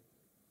 David?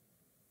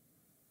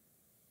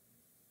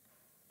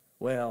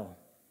 Well,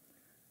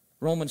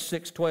 Romans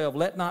 6:12,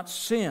 let not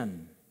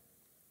sin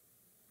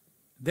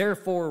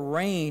therefore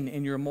reign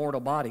in your mortal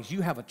bodies.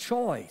 You have a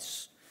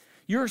choice.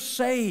 You're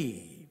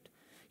saved.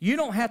 You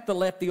don't have to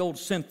let the old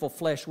sinful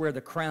flesh wear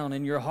the crown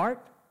in your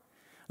heart.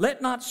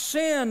 Let not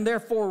sin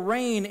therefore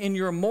reign in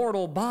your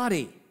mortal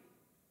body,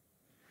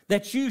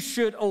 that you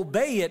should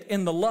obey it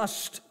in the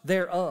lust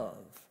thereof.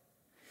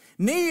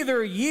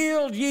 Neither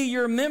yield ye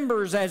your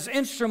members as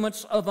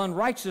instruments of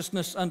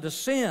unrighteousness unto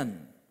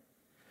sin.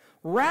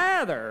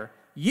 Rather,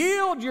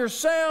 yield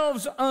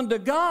yourselves unto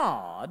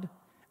God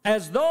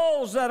as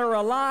those that are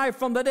alive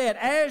from the dead,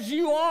 as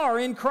you are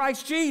in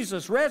Christ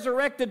Jesus,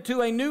 resurrected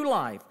to a new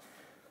life.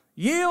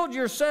 Yield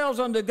yourselves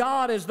unto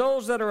God as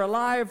those that are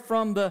alive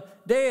from the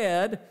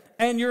dead,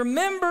 and your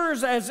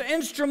members as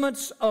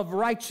instruments of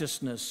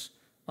righteousness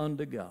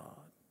unto God.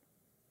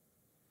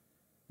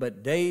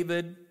 But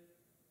David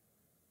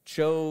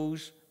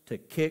chose to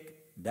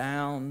kick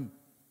down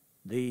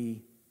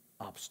the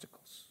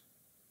obstacles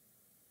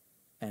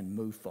and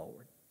move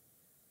forward.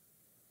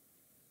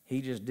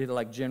 He just did it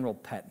like General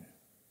Patton.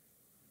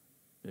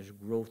 Just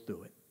grow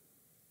through it.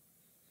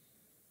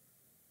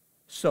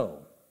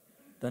 So,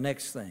 the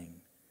next thing.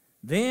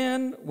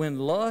 Then when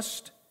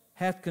lust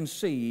hath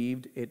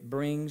conceived, it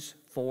brings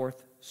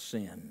forth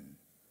sin.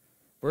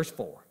 Verse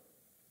 4.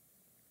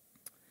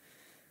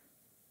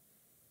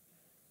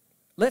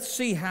 Let's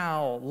see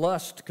how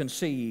lust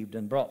conceived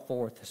and brought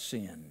forth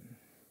sin.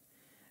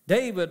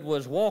 David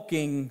was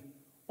walking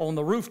on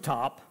the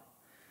rooftop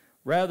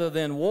rather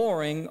than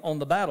warring on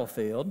the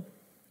battlefield.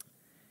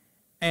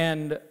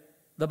 And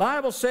the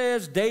Bible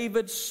says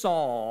David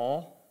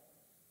saw,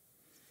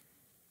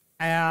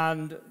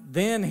 and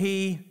then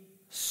he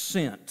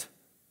sent.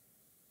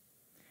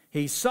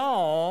 He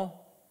saw,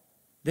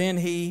 then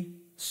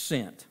he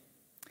sent.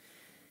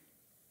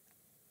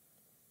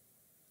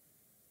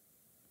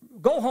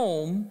 Go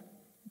home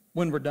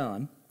when we're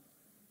done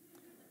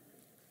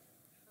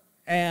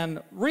and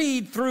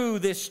read through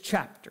this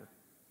chapter.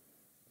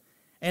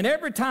 And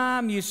every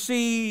time you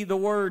see the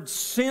word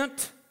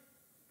sent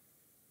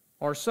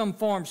or some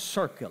form,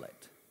 circle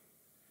it.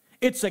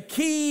 It's a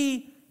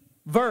key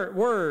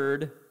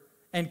word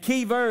and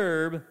key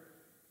verb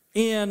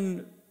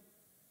in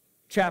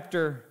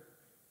chapter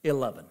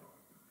 11.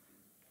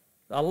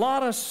 A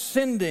lot of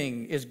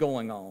sending is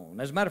going on.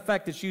 As a matter of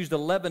fact, it's used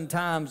 11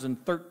 times in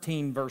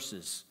 13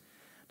 verses.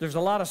 There's a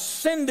lot of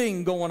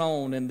sending going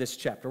on in this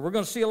chapter. We're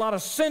going to see a lot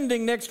of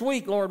sending next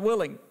week, Lord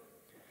willing.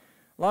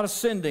 A lot of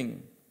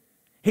sending.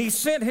 He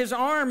sent his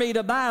army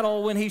to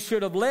battle when he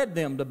should have led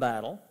them to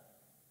battle.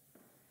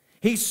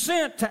 He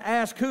sent to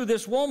ask who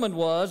this woman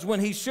was when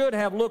he should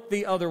have looked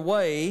the other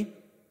way.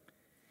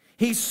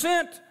 He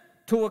sent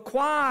to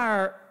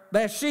acquire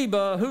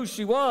Bathsheba, who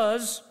she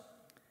was,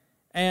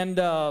 and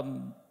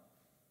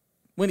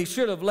when he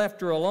should have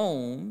left her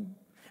alone.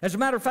 As a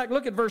matter of fact,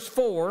 look at verse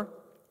 4.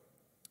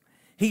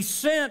 He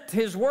sent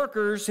his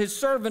workers, his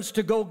servants,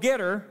 to go get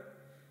her,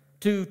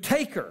 to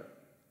take her.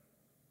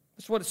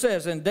 That's what it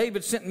says. And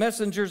David sent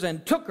messengers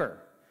and took her.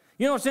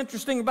 You know what's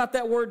interesting about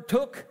that word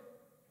took?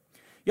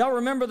 Y'all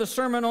remember the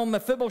sermon on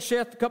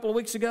Mephibosheth a couple of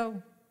weeks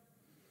ago?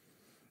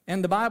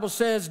 And the Bible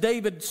says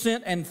David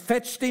sent and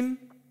fetched him.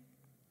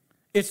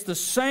 It's the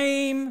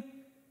same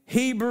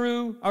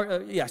Hebrew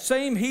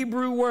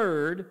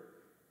word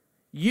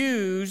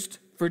used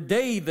for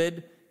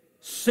David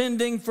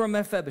sending from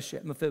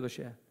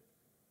Mephibosheth.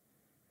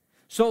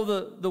 So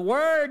the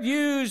word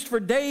used for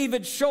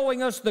David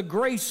showing us the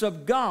grace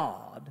of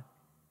God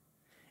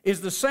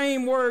is the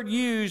same word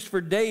used for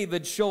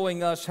David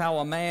showing us how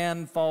a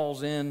man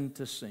falls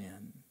into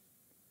sin.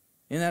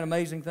 Isn't that an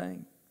amazing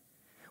thing?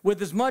 With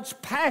as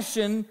much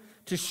passion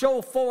to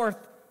show forth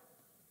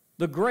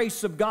the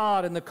grace of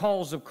God and the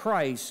cause of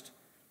Christ,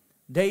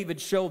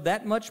 David showed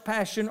that much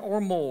passion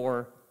or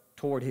more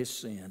toward his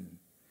sin.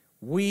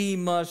 We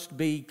must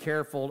be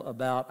careful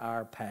about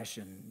our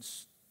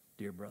passions,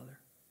 dear brother.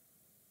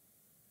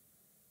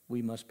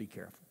 We must be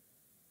careful.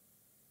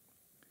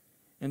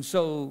 And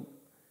so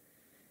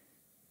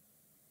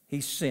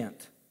he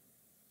sent.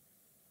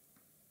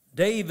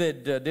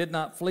 David did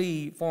not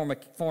flee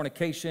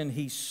fornication.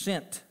 He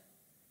sent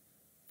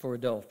for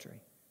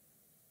adultery.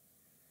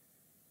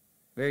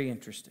 Very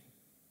interesting.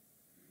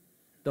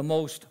 The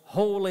most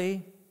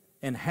holy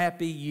and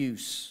happy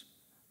use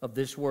of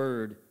this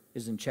word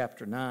is in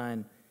chapter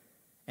 9.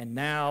 And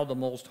now the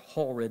most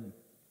horrid,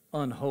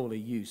 unholy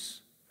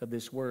use of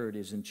this word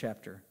is in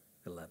chapter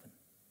 11.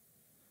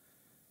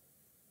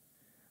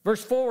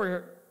 Verse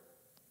 4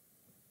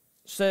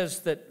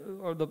 says that,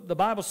 or the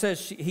Bible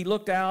says he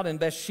looked out and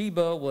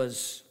Bathsheba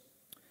was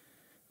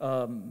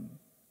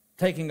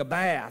taking a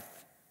bath.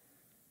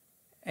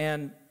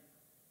 And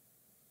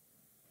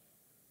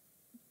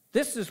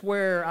this is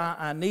where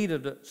I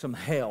needed some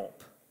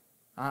help.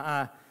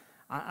 I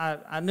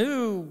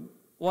knew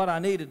what I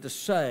needed to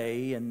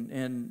say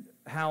and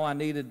how I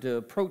needed to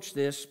approach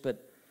this,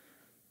 but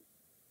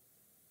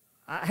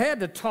I had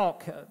to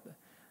talk.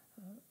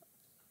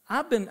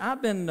 I've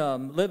been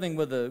living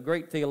with a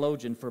great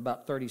theologian for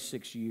about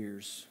 36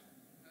 years,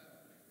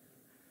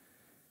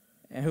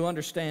 and who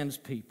understands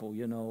people,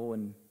 you know.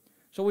 And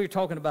so we were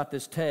talking about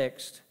this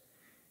text.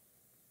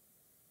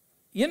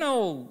 You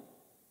know,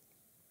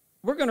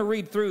 we're going to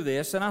read through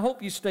this, and I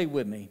hope you stay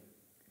with me.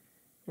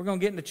 We're going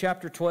to get into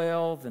chapter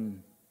 12,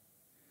 and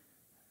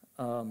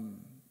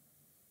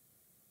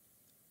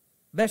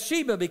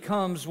Bathsheba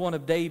becomes one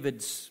of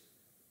David's,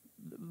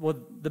 well,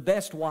 the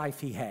best wife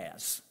he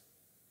has.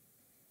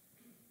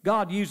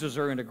 God uses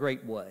her in a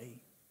great way.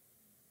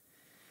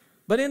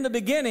 But in the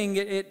beginning,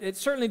 it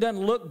certainly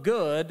doesn't look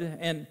good,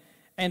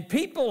 and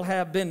people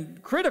have been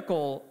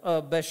critical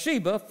of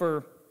Bathsheba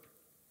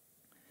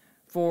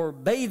for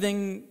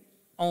bathing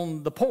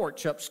on the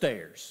porch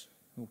upstairs,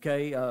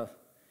 okay?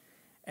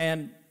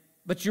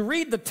 But you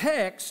read the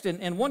text,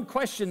 and one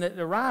question that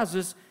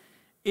arises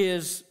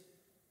is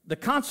the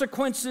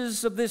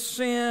consequences of this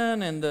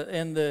sin and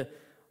the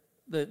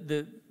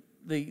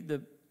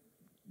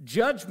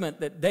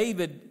judgment that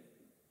David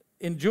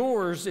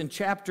endures in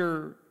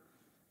chapter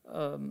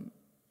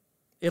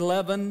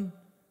 11,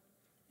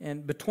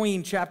 and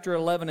between chapter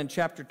 11 and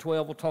chapter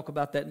 12. We'll talk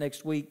about that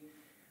next week.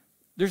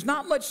 There's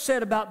not much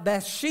said about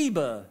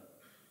Bathsheba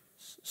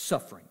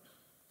suffering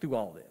through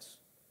all this.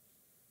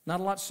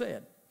 Not a lot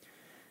said.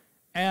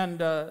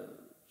 And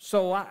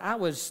so I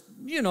was,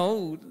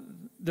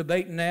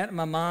 debating that in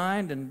my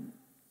mind and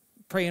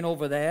praying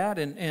over that.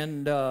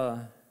 And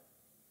I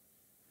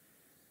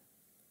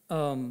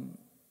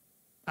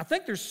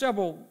think there's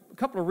a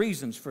couple of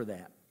reasons for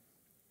that.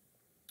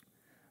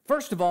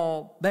 First of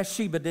all,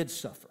 Bathsheba did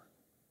suffer.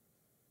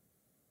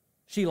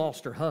 She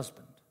lost her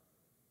husband.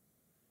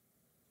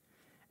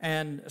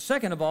 And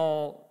second of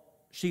all,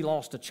 she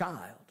lost a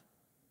child.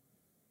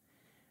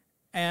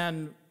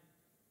 And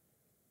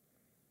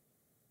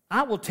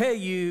I will tell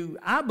you,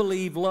 I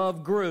believe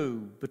love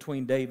grew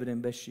between David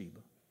and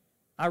Bathsheba.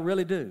 I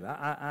really do.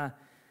 I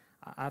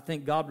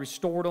think God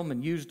restored them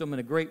and used them in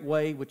a great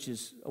way, which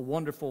is a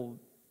wonderful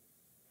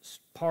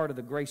part of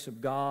the grace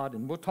of God.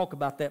 And we'll talk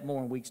about that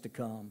more in weeks to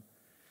come.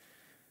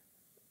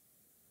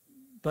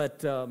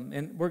 But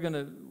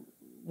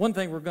one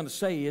thing we're going to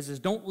say is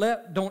don't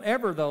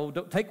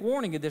take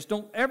warning of this.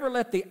 Don't ever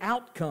let the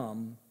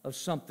outcome of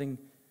something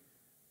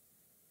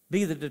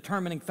be the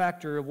determining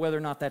factor of whether or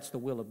not that's the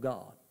will of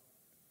God.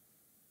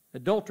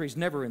 Adultery is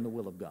never in the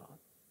will of God,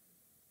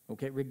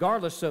 okay,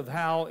 regardless of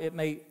how it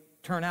may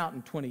turn out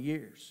in 20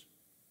 years.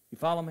 You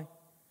follow me?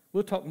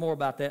 We'll talk more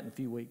about that in a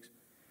few weeks.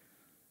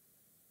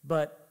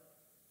 But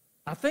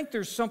I think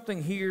there's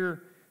something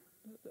here.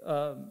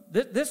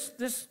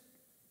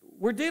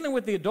 We're dealing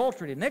with the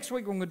adultery. Next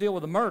week we're going to deal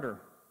with the murder.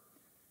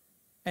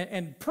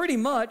 And pretty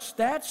much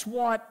that's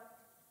what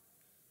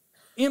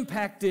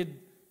impacted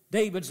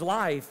David's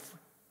life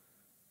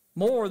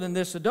more than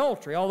this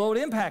adultery, although it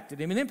impacted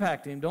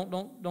him.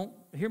 Don't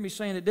hear me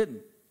saying it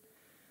didn't.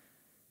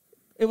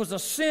 It was a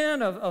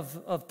sin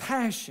of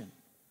passion.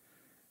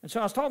 And so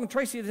I was talking to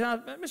Tracy the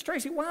other time, Miss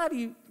Tracy, why do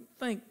you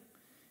think?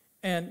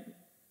 And,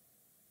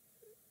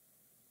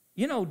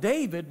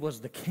 David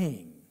was the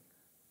king.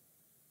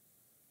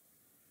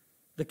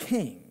 The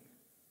king.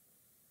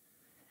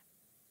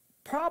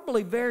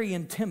 Probably very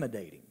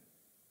intimidating,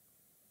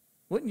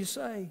 wouldn't you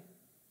say?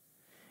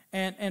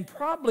 And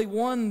probably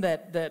one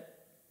that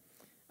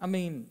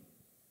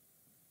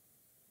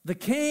the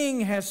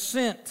king has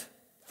sent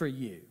for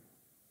you.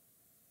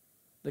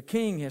 The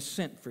king has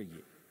sent for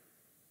you.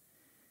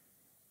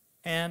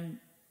 And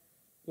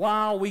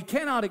while we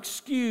cannot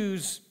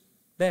excuse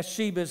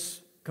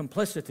Bathsheba's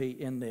complicity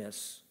in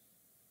this,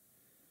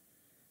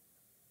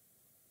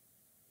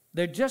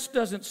 there just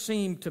doesn't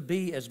seem to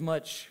be as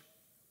much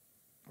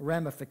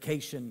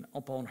ramification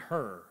upon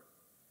her.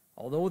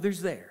 Although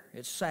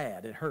it's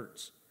sad, it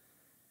hurts.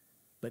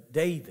 But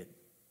David,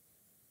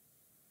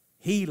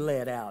 he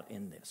led out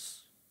in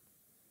this.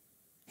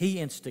 He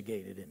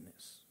instigated in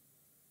this.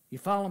 You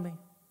follow me?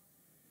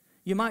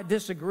 You might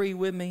disagree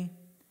with me,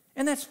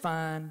 and that's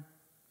fine.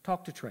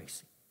 Talk to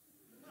Tracy.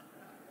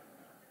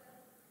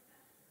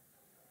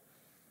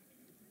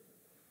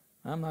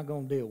 I'm not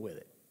going to deal with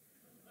it.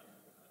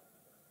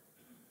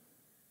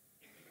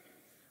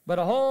 But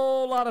a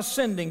whole lot of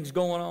sendings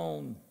going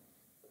on.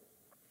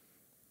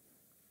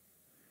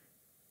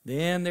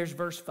 Then there's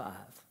verse 5.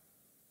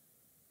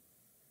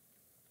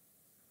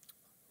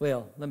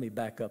 Well, let me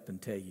back up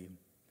and tell you.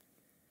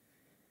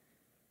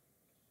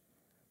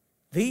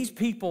 These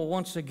people,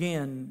 once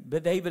again,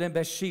 David and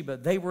Bathsheba,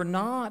 they were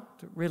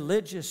not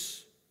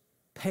religious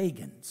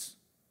pagans.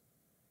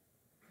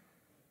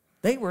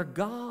 They were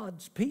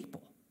God's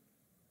people.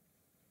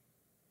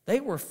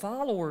 They were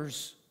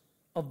followers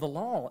of the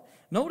law.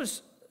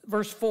 Notice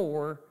verse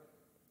 4,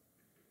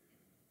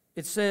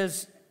 it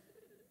says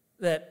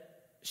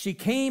that she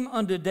came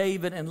unto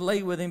David and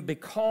lay with him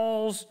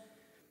because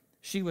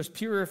she was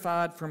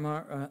purified from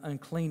her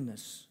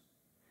uncleanness.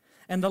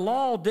 And the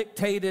law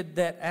dictated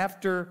that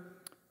after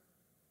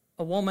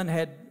a woman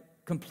had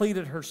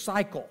completed her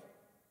cycle,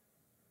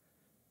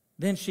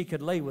 then she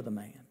could lay with a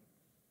man.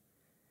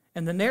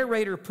 And the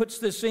narrator puts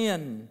this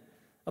in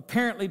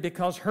apparently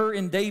because her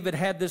and David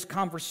had this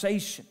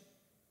conversation.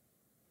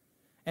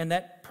 And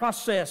that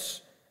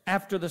process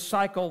after the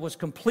cycle was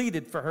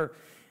completed for her.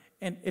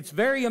 And it's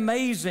very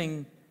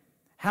amazing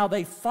how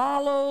they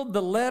followed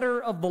the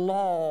letter of the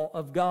law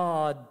of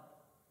God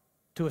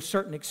to a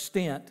certain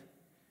extent.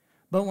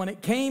 But when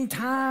it came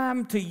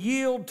time to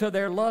yield to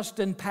their lust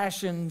and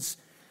passions,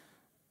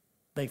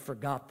 They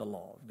forgot the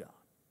law of God.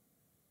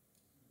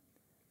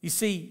 You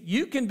see,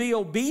 you can be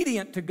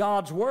obedient to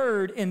God's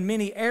word in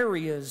many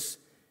areas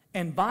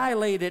and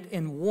violate it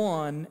in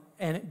one,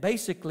 and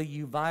basically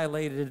you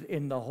violated it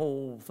in the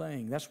whole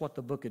thing. That's what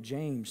the book of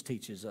James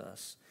teaches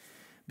us,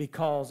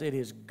 because it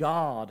is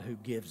God who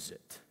gives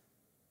it.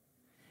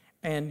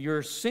 And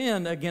your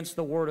sin against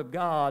the word of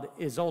God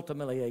is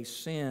ultimately a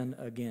sin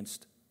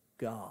against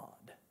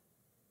God,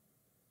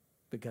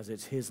 because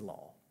it's His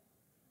law.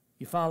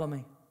 You follow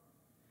me?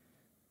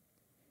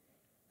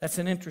 That's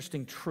an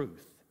interesting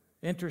truth.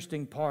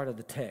 Interesting part of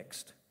the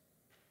text.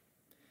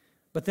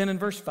 But then in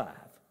verse 5,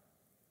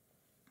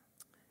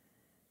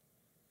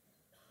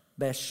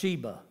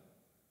 Bathsheba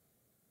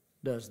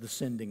does the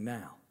sending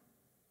now.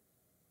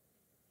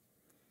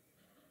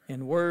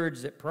 In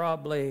words that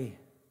probably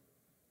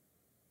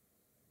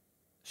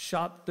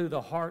shot through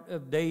the heart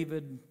of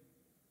David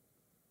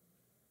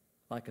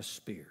like a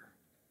spear.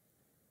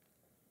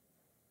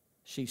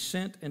 She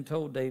sent and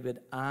told David,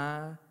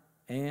 I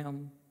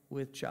am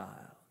with child.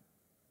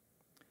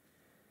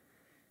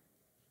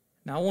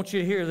 Now, I want you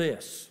to hear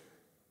this,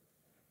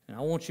 and I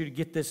want you to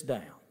get this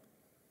down.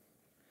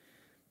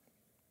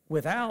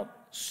 Without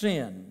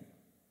sin,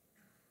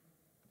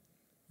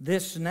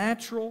 this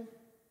natural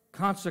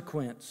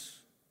consequence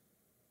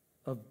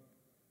of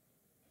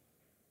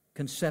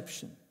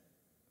conception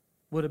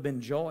would have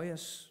been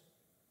joyous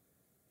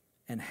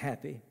and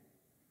happy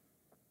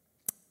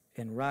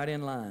and right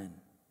in line.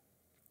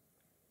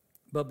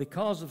 But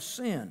because of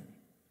sin,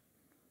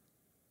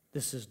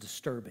 this is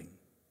disturbing.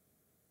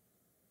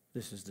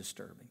 This is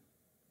disturbing.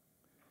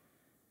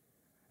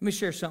 Let me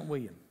share something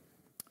with you,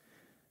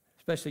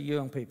 especially you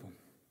young people.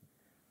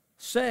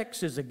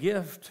 Sex is a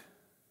gift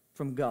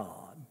from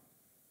God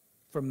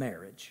for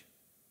marriage.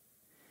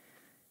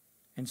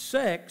 And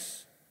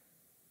sex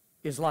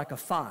is like a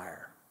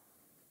fire.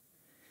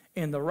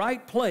 In the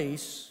right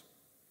place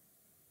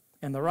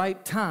and the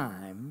right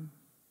time,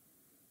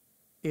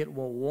 it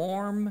will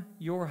warm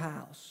your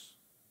house.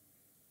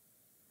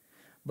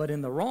 But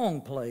in the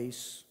wrong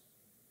place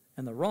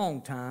and the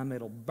wrong time,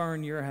 it'll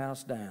burn your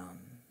house down.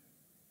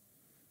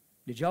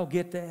 Did y'all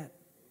get that?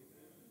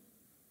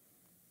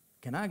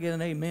 Can I get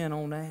an amen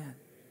on that?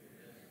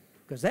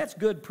 Because that's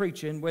good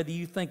preaching, whether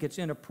you think it's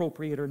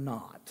inappropriate or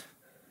not.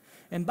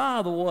 And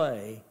by the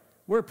way,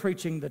 we're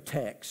preaching the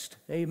text.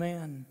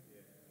 Amen?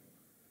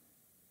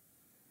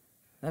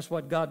 That's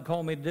what God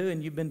called me to do,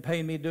 and you've been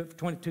paying me to do it for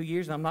 22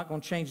 years, and I'm not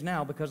going to change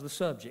now because of the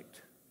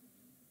subject.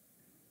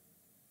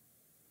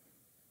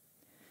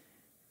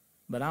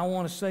 But I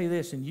want to say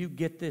this, and you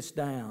get this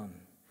down.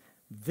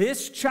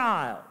 This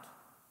child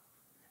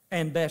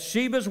and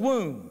Bathsheba's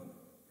womb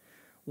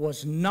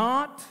was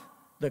not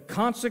the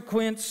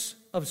consequence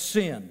of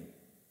sin.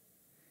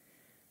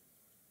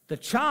 The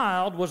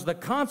child was the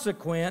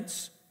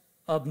consequence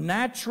of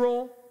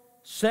natural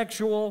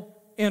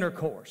sexual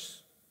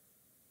intercourse.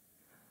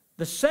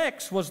 The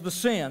sex was the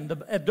sin.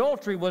 The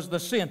adultery was the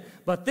sin.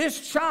 But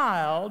this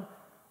child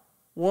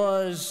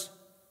was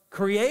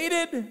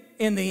created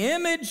in the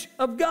image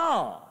of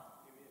God.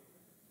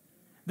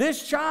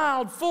 This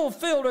child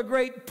fulfilled a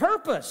great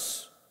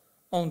purpose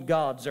on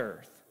God's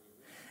earth.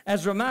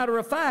 As a matter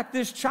of fact,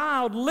 this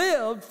child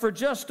lived for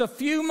just a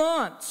few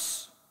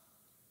months,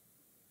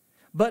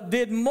 but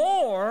did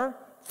more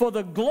for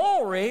the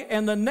glory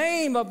and the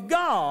name of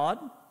God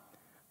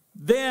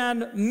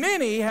than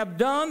many have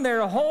done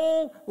their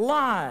whole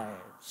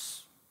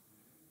lives.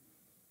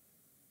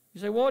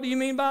 You say, what do you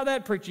mean by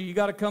that, preacher? You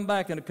got to come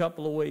back in a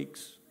couple of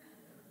weeks,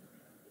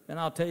 and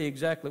I'll tell you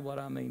exactly what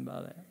I mean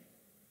by that.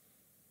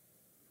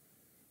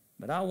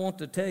 But I want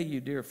to tell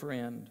you, dear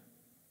friend,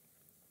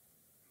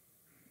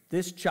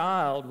 this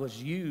child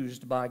was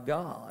used by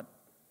God.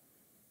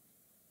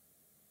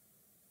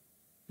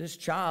 This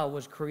child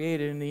was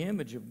created in the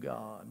image of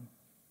God.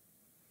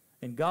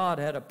 And God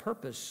had a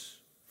purpose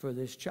for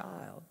this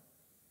child.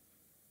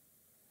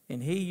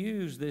 And He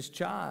used this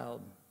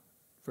child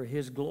for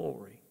His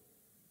glory.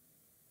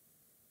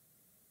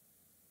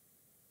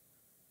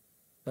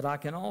 But I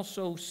can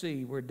also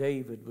see where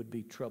David would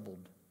be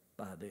troubled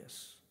by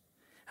this.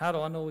 How do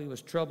I know he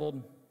was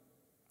troubled?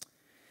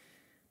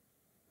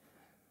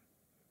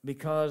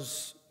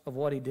 Because of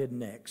what he did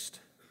next,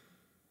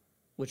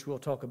 which we'll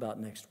talk about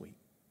next week.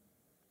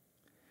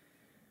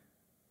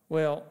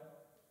 Well,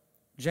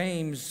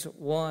 James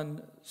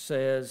 1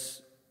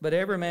 says, but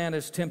every man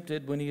is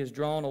tempted when he is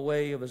drawn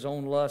away of his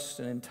own lust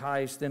and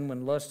enticed. Then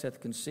when lust hath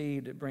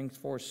conceived, it brings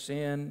forth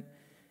sin.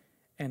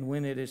 And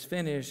when it is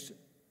finished,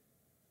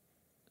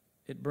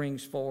 it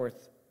brings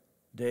forth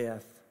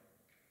death.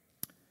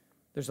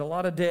 There's a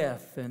lot of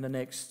death in the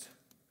next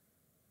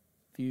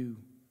few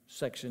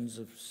sections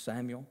of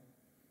Samuel.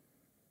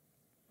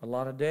 A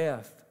lot of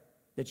death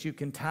that you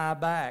can tie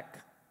back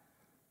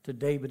to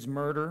David's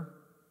murder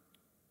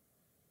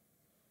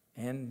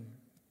and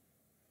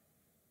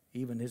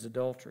even his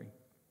adultery.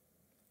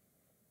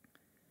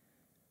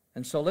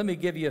 And so let me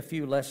give you a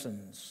few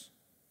lessons,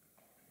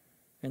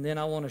 and then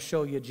I want to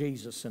show you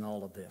Jesus in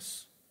all of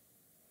this.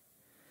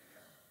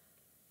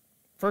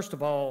 First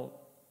of all,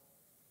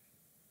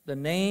 The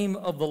name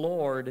of the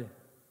Lord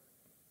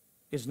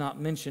is not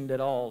mentioned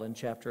at all in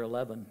chapter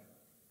 11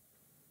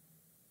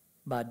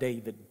 by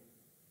David.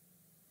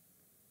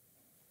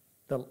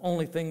 The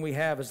only thing we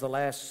have is the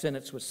last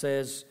sentence which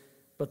says,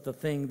 "But the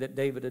thing that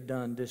David had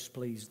done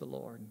displeased the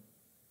Lord."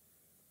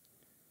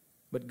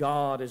 But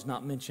God is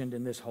not mentioned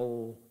in this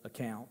whole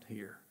account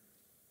here.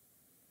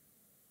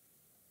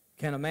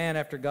 Can a man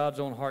after God's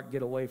own heart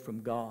get away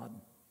from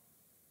God?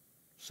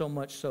 So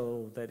much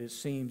so that it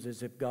seems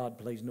as if God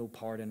plays no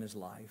part in his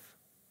life.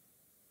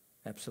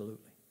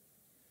 Absolutely.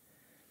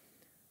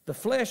 The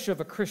flesh of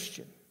a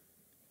Christian,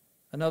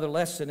 another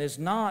lesson, is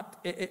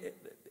not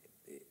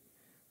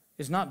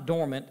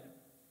dormant.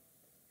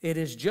 It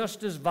is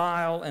just as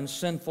vile and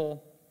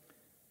sinful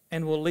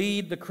and will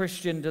lead the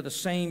Christian to the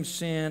same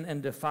sin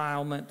and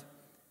defilement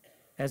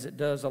as it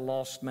does a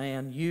lost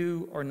man.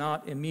 You are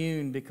not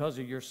immune because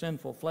of your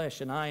sinful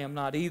flesh, and I am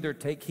not either.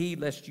 Take heed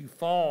lest you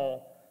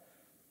fall.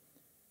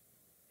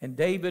 And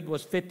David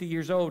was 50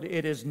 years old.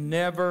 It is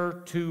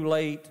never too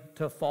late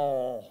to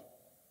fall.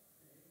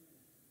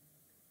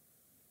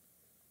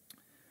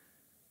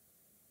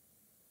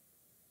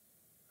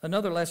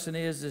 Another lesson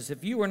is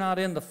if you are not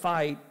in the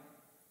fight,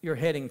 you're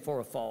heading for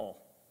a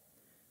fall.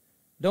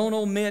 Don't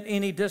omit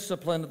any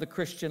discipline of the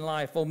Christian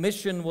life.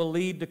 Omission will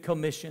lead to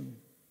commission,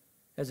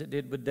 as it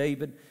did with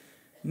David.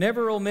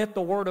 Never omit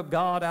the Word of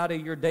God out of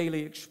your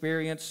daily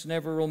experience.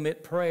 Never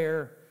omit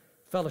prayer,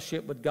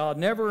 fellowship with God.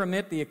 Never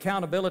omit the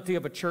accountability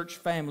of a church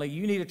family.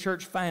 You need a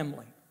church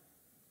family.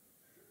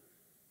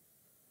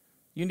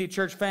 You need a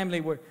church family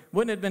where,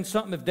 wouldn't it have been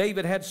something if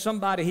David had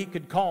somebody he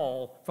could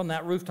call from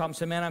that rooftop and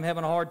say, "Man, I'm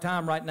having a hard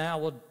time right now."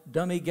 Well,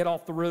 dummy, get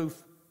off the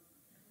roof.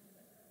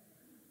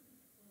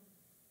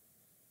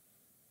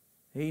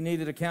 He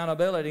needed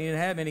accountability. He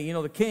didn't have any. You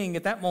know, the king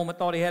at that moment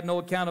thought he had no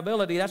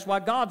accountability. That's why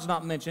God's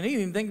not mentioned. He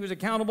didn't even think he was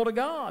accountable to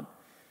God.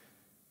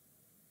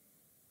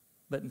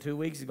 But in 2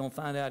 weeks, he's going to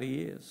find out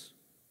he is.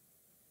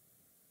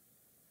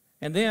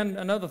 And then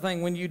another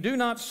thing, when you do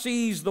not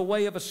seize the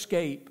way of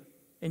escape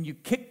and you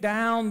kick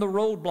down the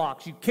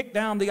roadblocks, you kick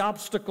down the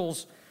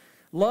obstacles,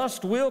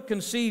 lust will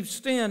conceive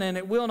sin and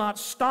it will not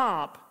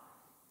stop.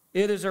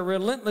 It is a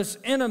relentless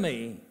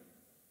enemy.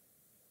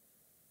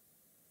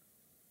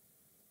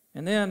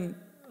 And then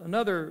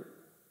another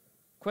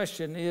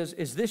question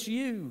is this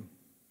you,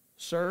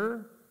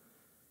 sir?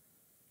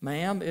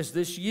 Ma'am, is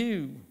this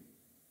you?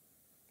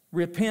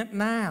 Repent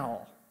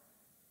now.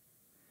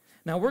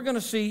 Now we're going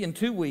to see in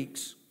 2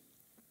 weeks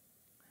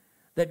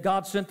that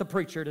God sent the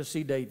preacher to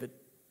see David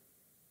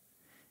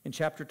in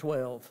chapter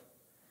 12.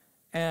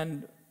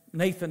 And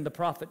Nathan the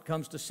prophet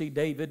comes to see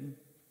David,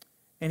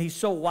 and he's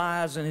so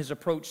wise in his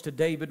approach to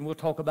David, and we'll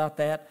talk about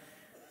that.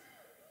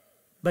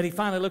 But he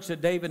finally looks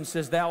at David and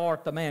says, "Thou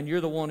art the man. You're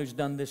the one who's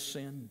done this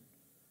sin."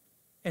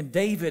 And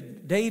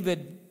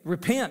David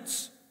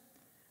repents.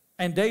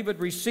 And David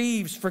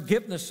receives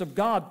forgiveness of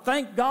God.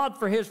 Thank God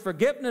for his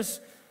forgiveness.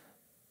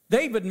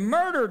 David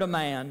murdered a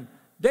man.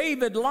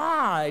 David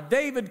lied.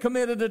 David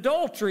committed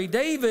adultery.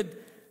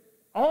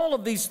 All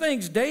of these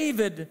things.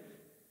 David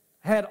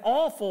had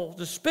awful,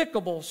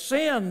 despicable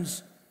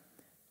sins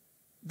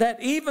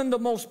that even the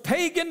most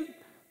pagan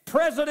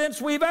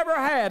presidents we've ever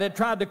had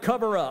tried to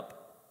cover up.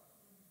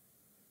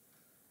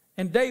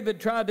 And David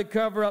tried to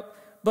cover up,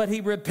 but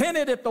he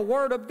repented at the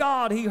word of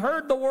God. He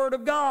heard the word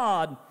of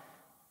God.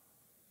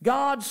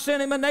 God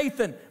sent him a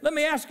Nathan. Let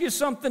me ask you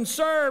something,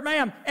 sir,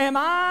 ma'am. Am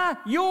I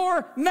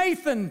your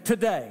Nathan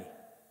today?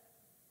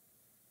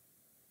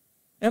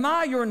 Am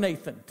I your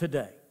Nathan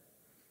today?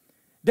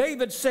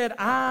 David said,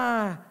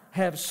 "I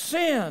have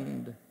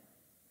sinned."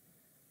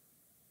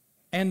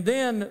 And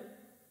then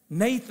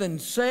Nathan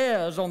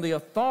says, on the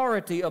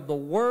authority of the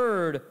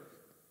word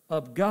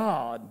of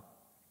God,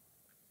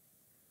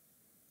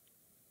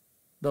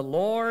 "The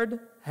Lord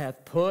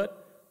hath put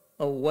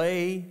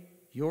away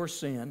your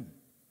sin."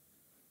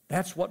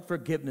 That's what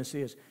forgiveness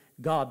is.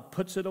 God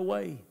puts it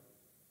away.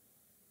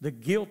 The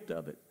guilt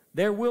of it.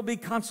 There will be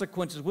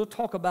consequences. We'll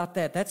talk about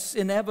that. That's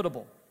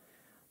inevitable.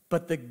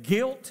 But the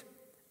guilt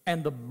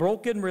and the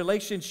broken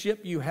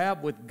relationship you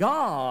have with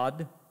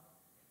God,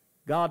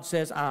 God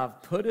says,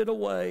 "I've put it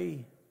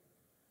away.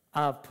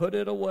 I've put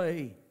it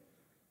away."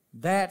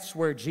 That's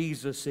where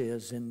Jesus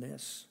is in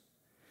this.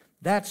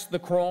 That's the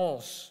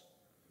cross.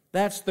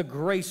 That's the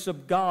grace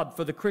of God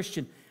for the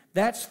Christian.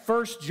 That's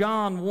 1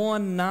 John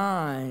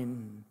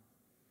 1:9.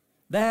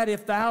 That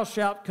if thou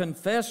shalt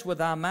confess with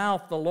thy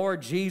mouth the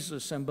Lord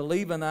Jesus and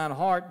believe in thine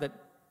heart that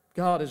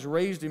God has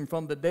raised him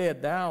from the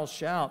dead, thou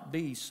shalt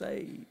be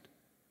saved.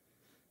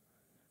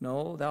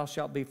 No, thou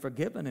shalt be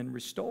forgiven and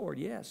restored,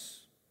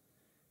 yes.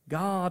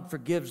 God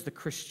forgives the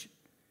Christian.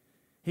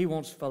 He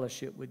wants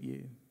fellowship with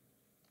you.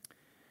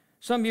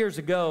 Some years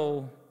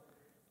ago,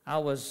 I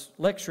was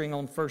lecturing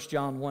on 1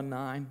 John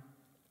 1:9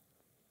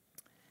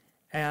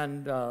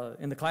 and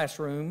in the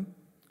classroom,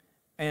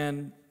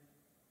 and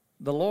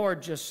the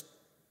Lord just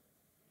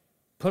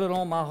put it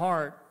on my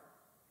heart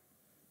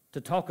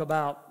to talk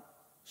about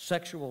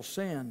sexual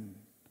sin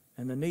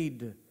and the need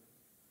to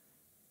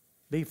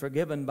be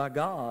forgiven by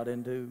God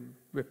and to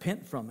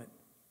repent from it.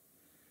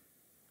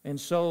 And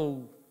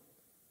so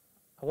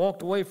I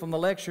walked away from the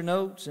lecture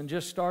notes and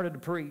just started to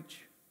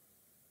preach.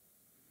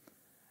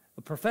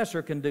 A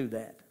professor can do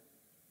that.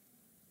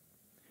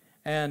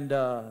 And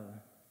that's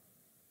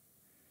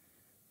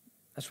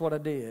what I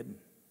did.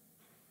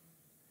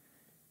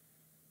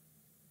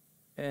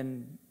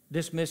 And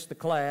dismissed the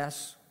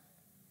class.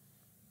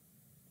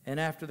 And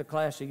after the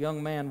class, a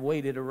young man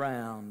waited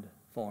around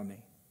for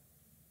me.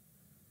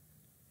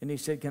 And he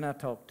said, "Can I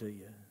talk to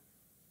you?"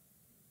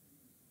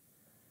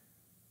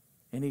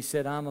 And he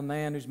said, "I'm a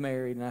man who's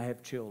married and I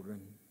have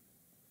children."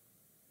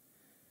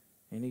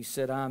 And he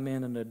said, "I'm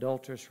in an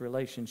adulterous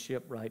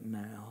relationship right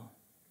now.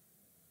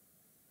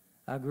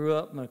 I grew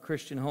up in a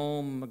Christian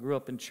home. I grew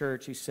up in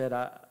church." He said,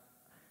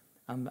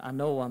 I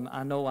know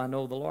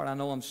the Lord. I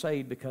know I'm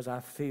saved because I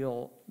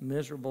feel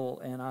miserable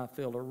and I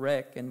feel a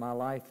wreck and my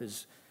life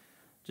is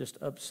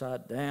just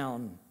upside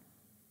down."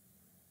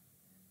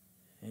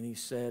 And he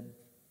said,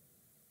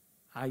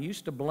 "I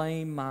used to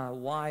blame my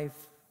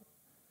wife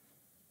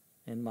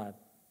and my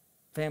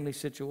family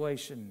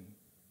situation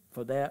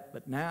for that,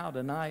 but now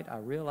tonight I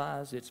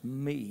realize it's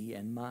me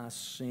and my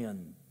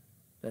sin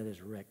that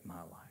has wrecked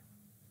my life."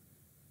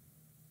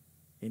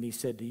 And he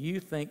said, "Do you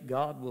think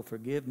God will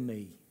forgive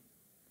me?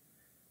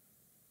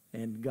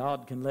 And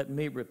God can let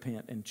me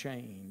repent and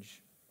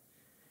change?"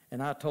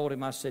 And I told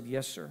him, I said,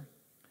 "Yes, sir."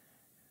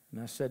 And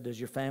I said, "Does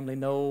your family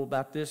know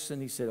about this?"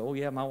 And he said, "Oh,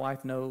 yeah, my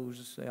wife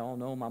knows. They all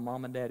know. My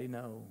mom and daddy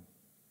know."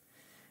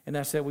 And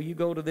I said, "Well, you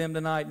go to them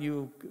tonight and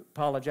you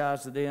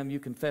apologize to them. You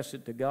confess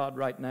it to God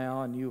right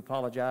now and you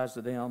apologize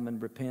to them and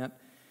repent.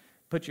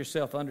 Put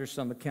yourself under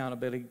some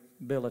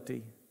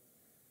accountability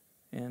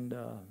and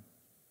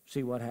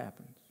see what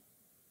happens."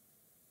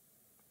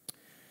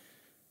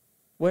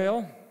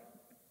 Well,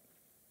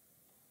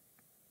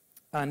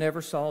 I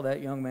never saw that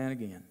young man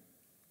again.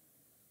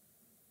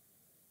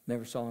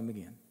 Never saw him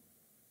again.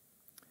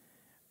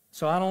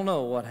 So I don't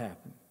know what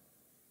happened.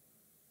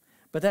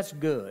 But that's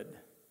good.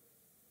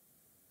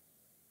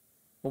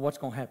 Well, what's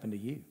going to happen to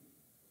you?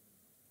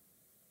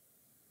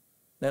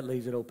 That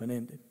leaves it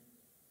open-ended.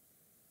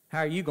 How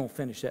are you going to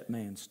finish that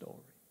man's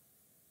story?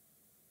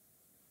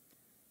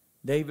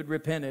 David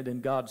repented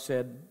and God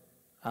said,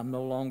 "I'm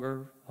no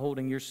longer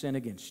holding your sin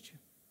against you."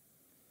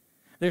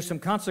 There's some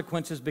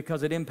consequences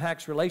because it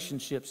impacts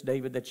relationships,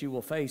 David, that you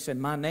will face. And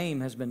my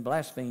name has been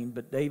blasphemed.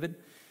 But David,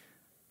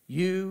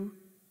 you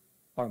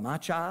are my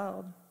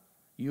child.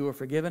 You are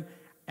forgiven.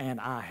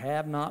 And I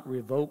have not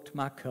revoked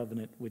my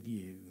covenant with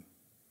you.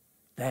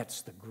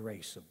 That's the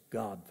grace of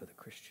God for the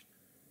Christian.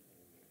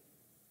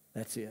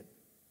 That's it.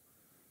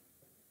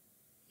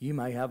 You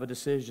may have a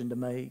decision to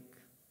make.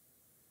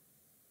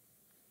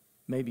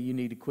 Maybe you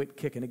need to quit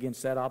kicking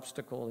against that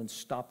obstacle and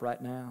stop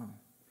right now.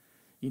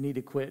 You need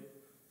to quit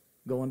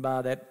going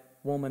by that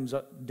woman's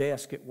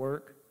desk at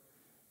work.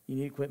 You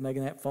need to quit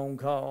making that phone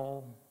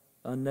call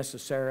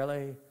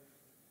unnecessarily.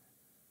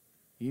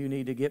 You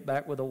need to get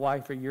back with the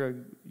wife of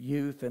your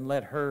youth and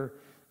let her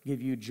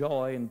give you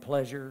joy and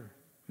pleasure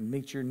and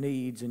meet your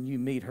needs, and you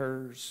meet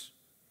hers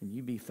and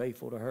you be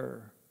faithful to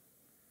her.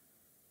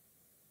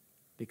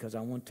 Because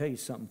I want to tell you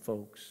something,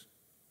 folks.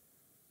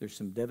 There's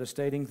some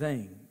devastating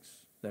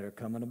things that are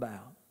coming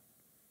about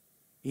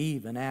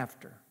even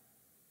after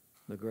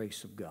the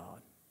grace of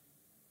God.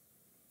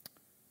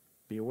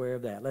 Be aware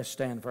of that. Let's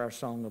stand for our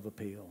song of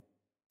appeal.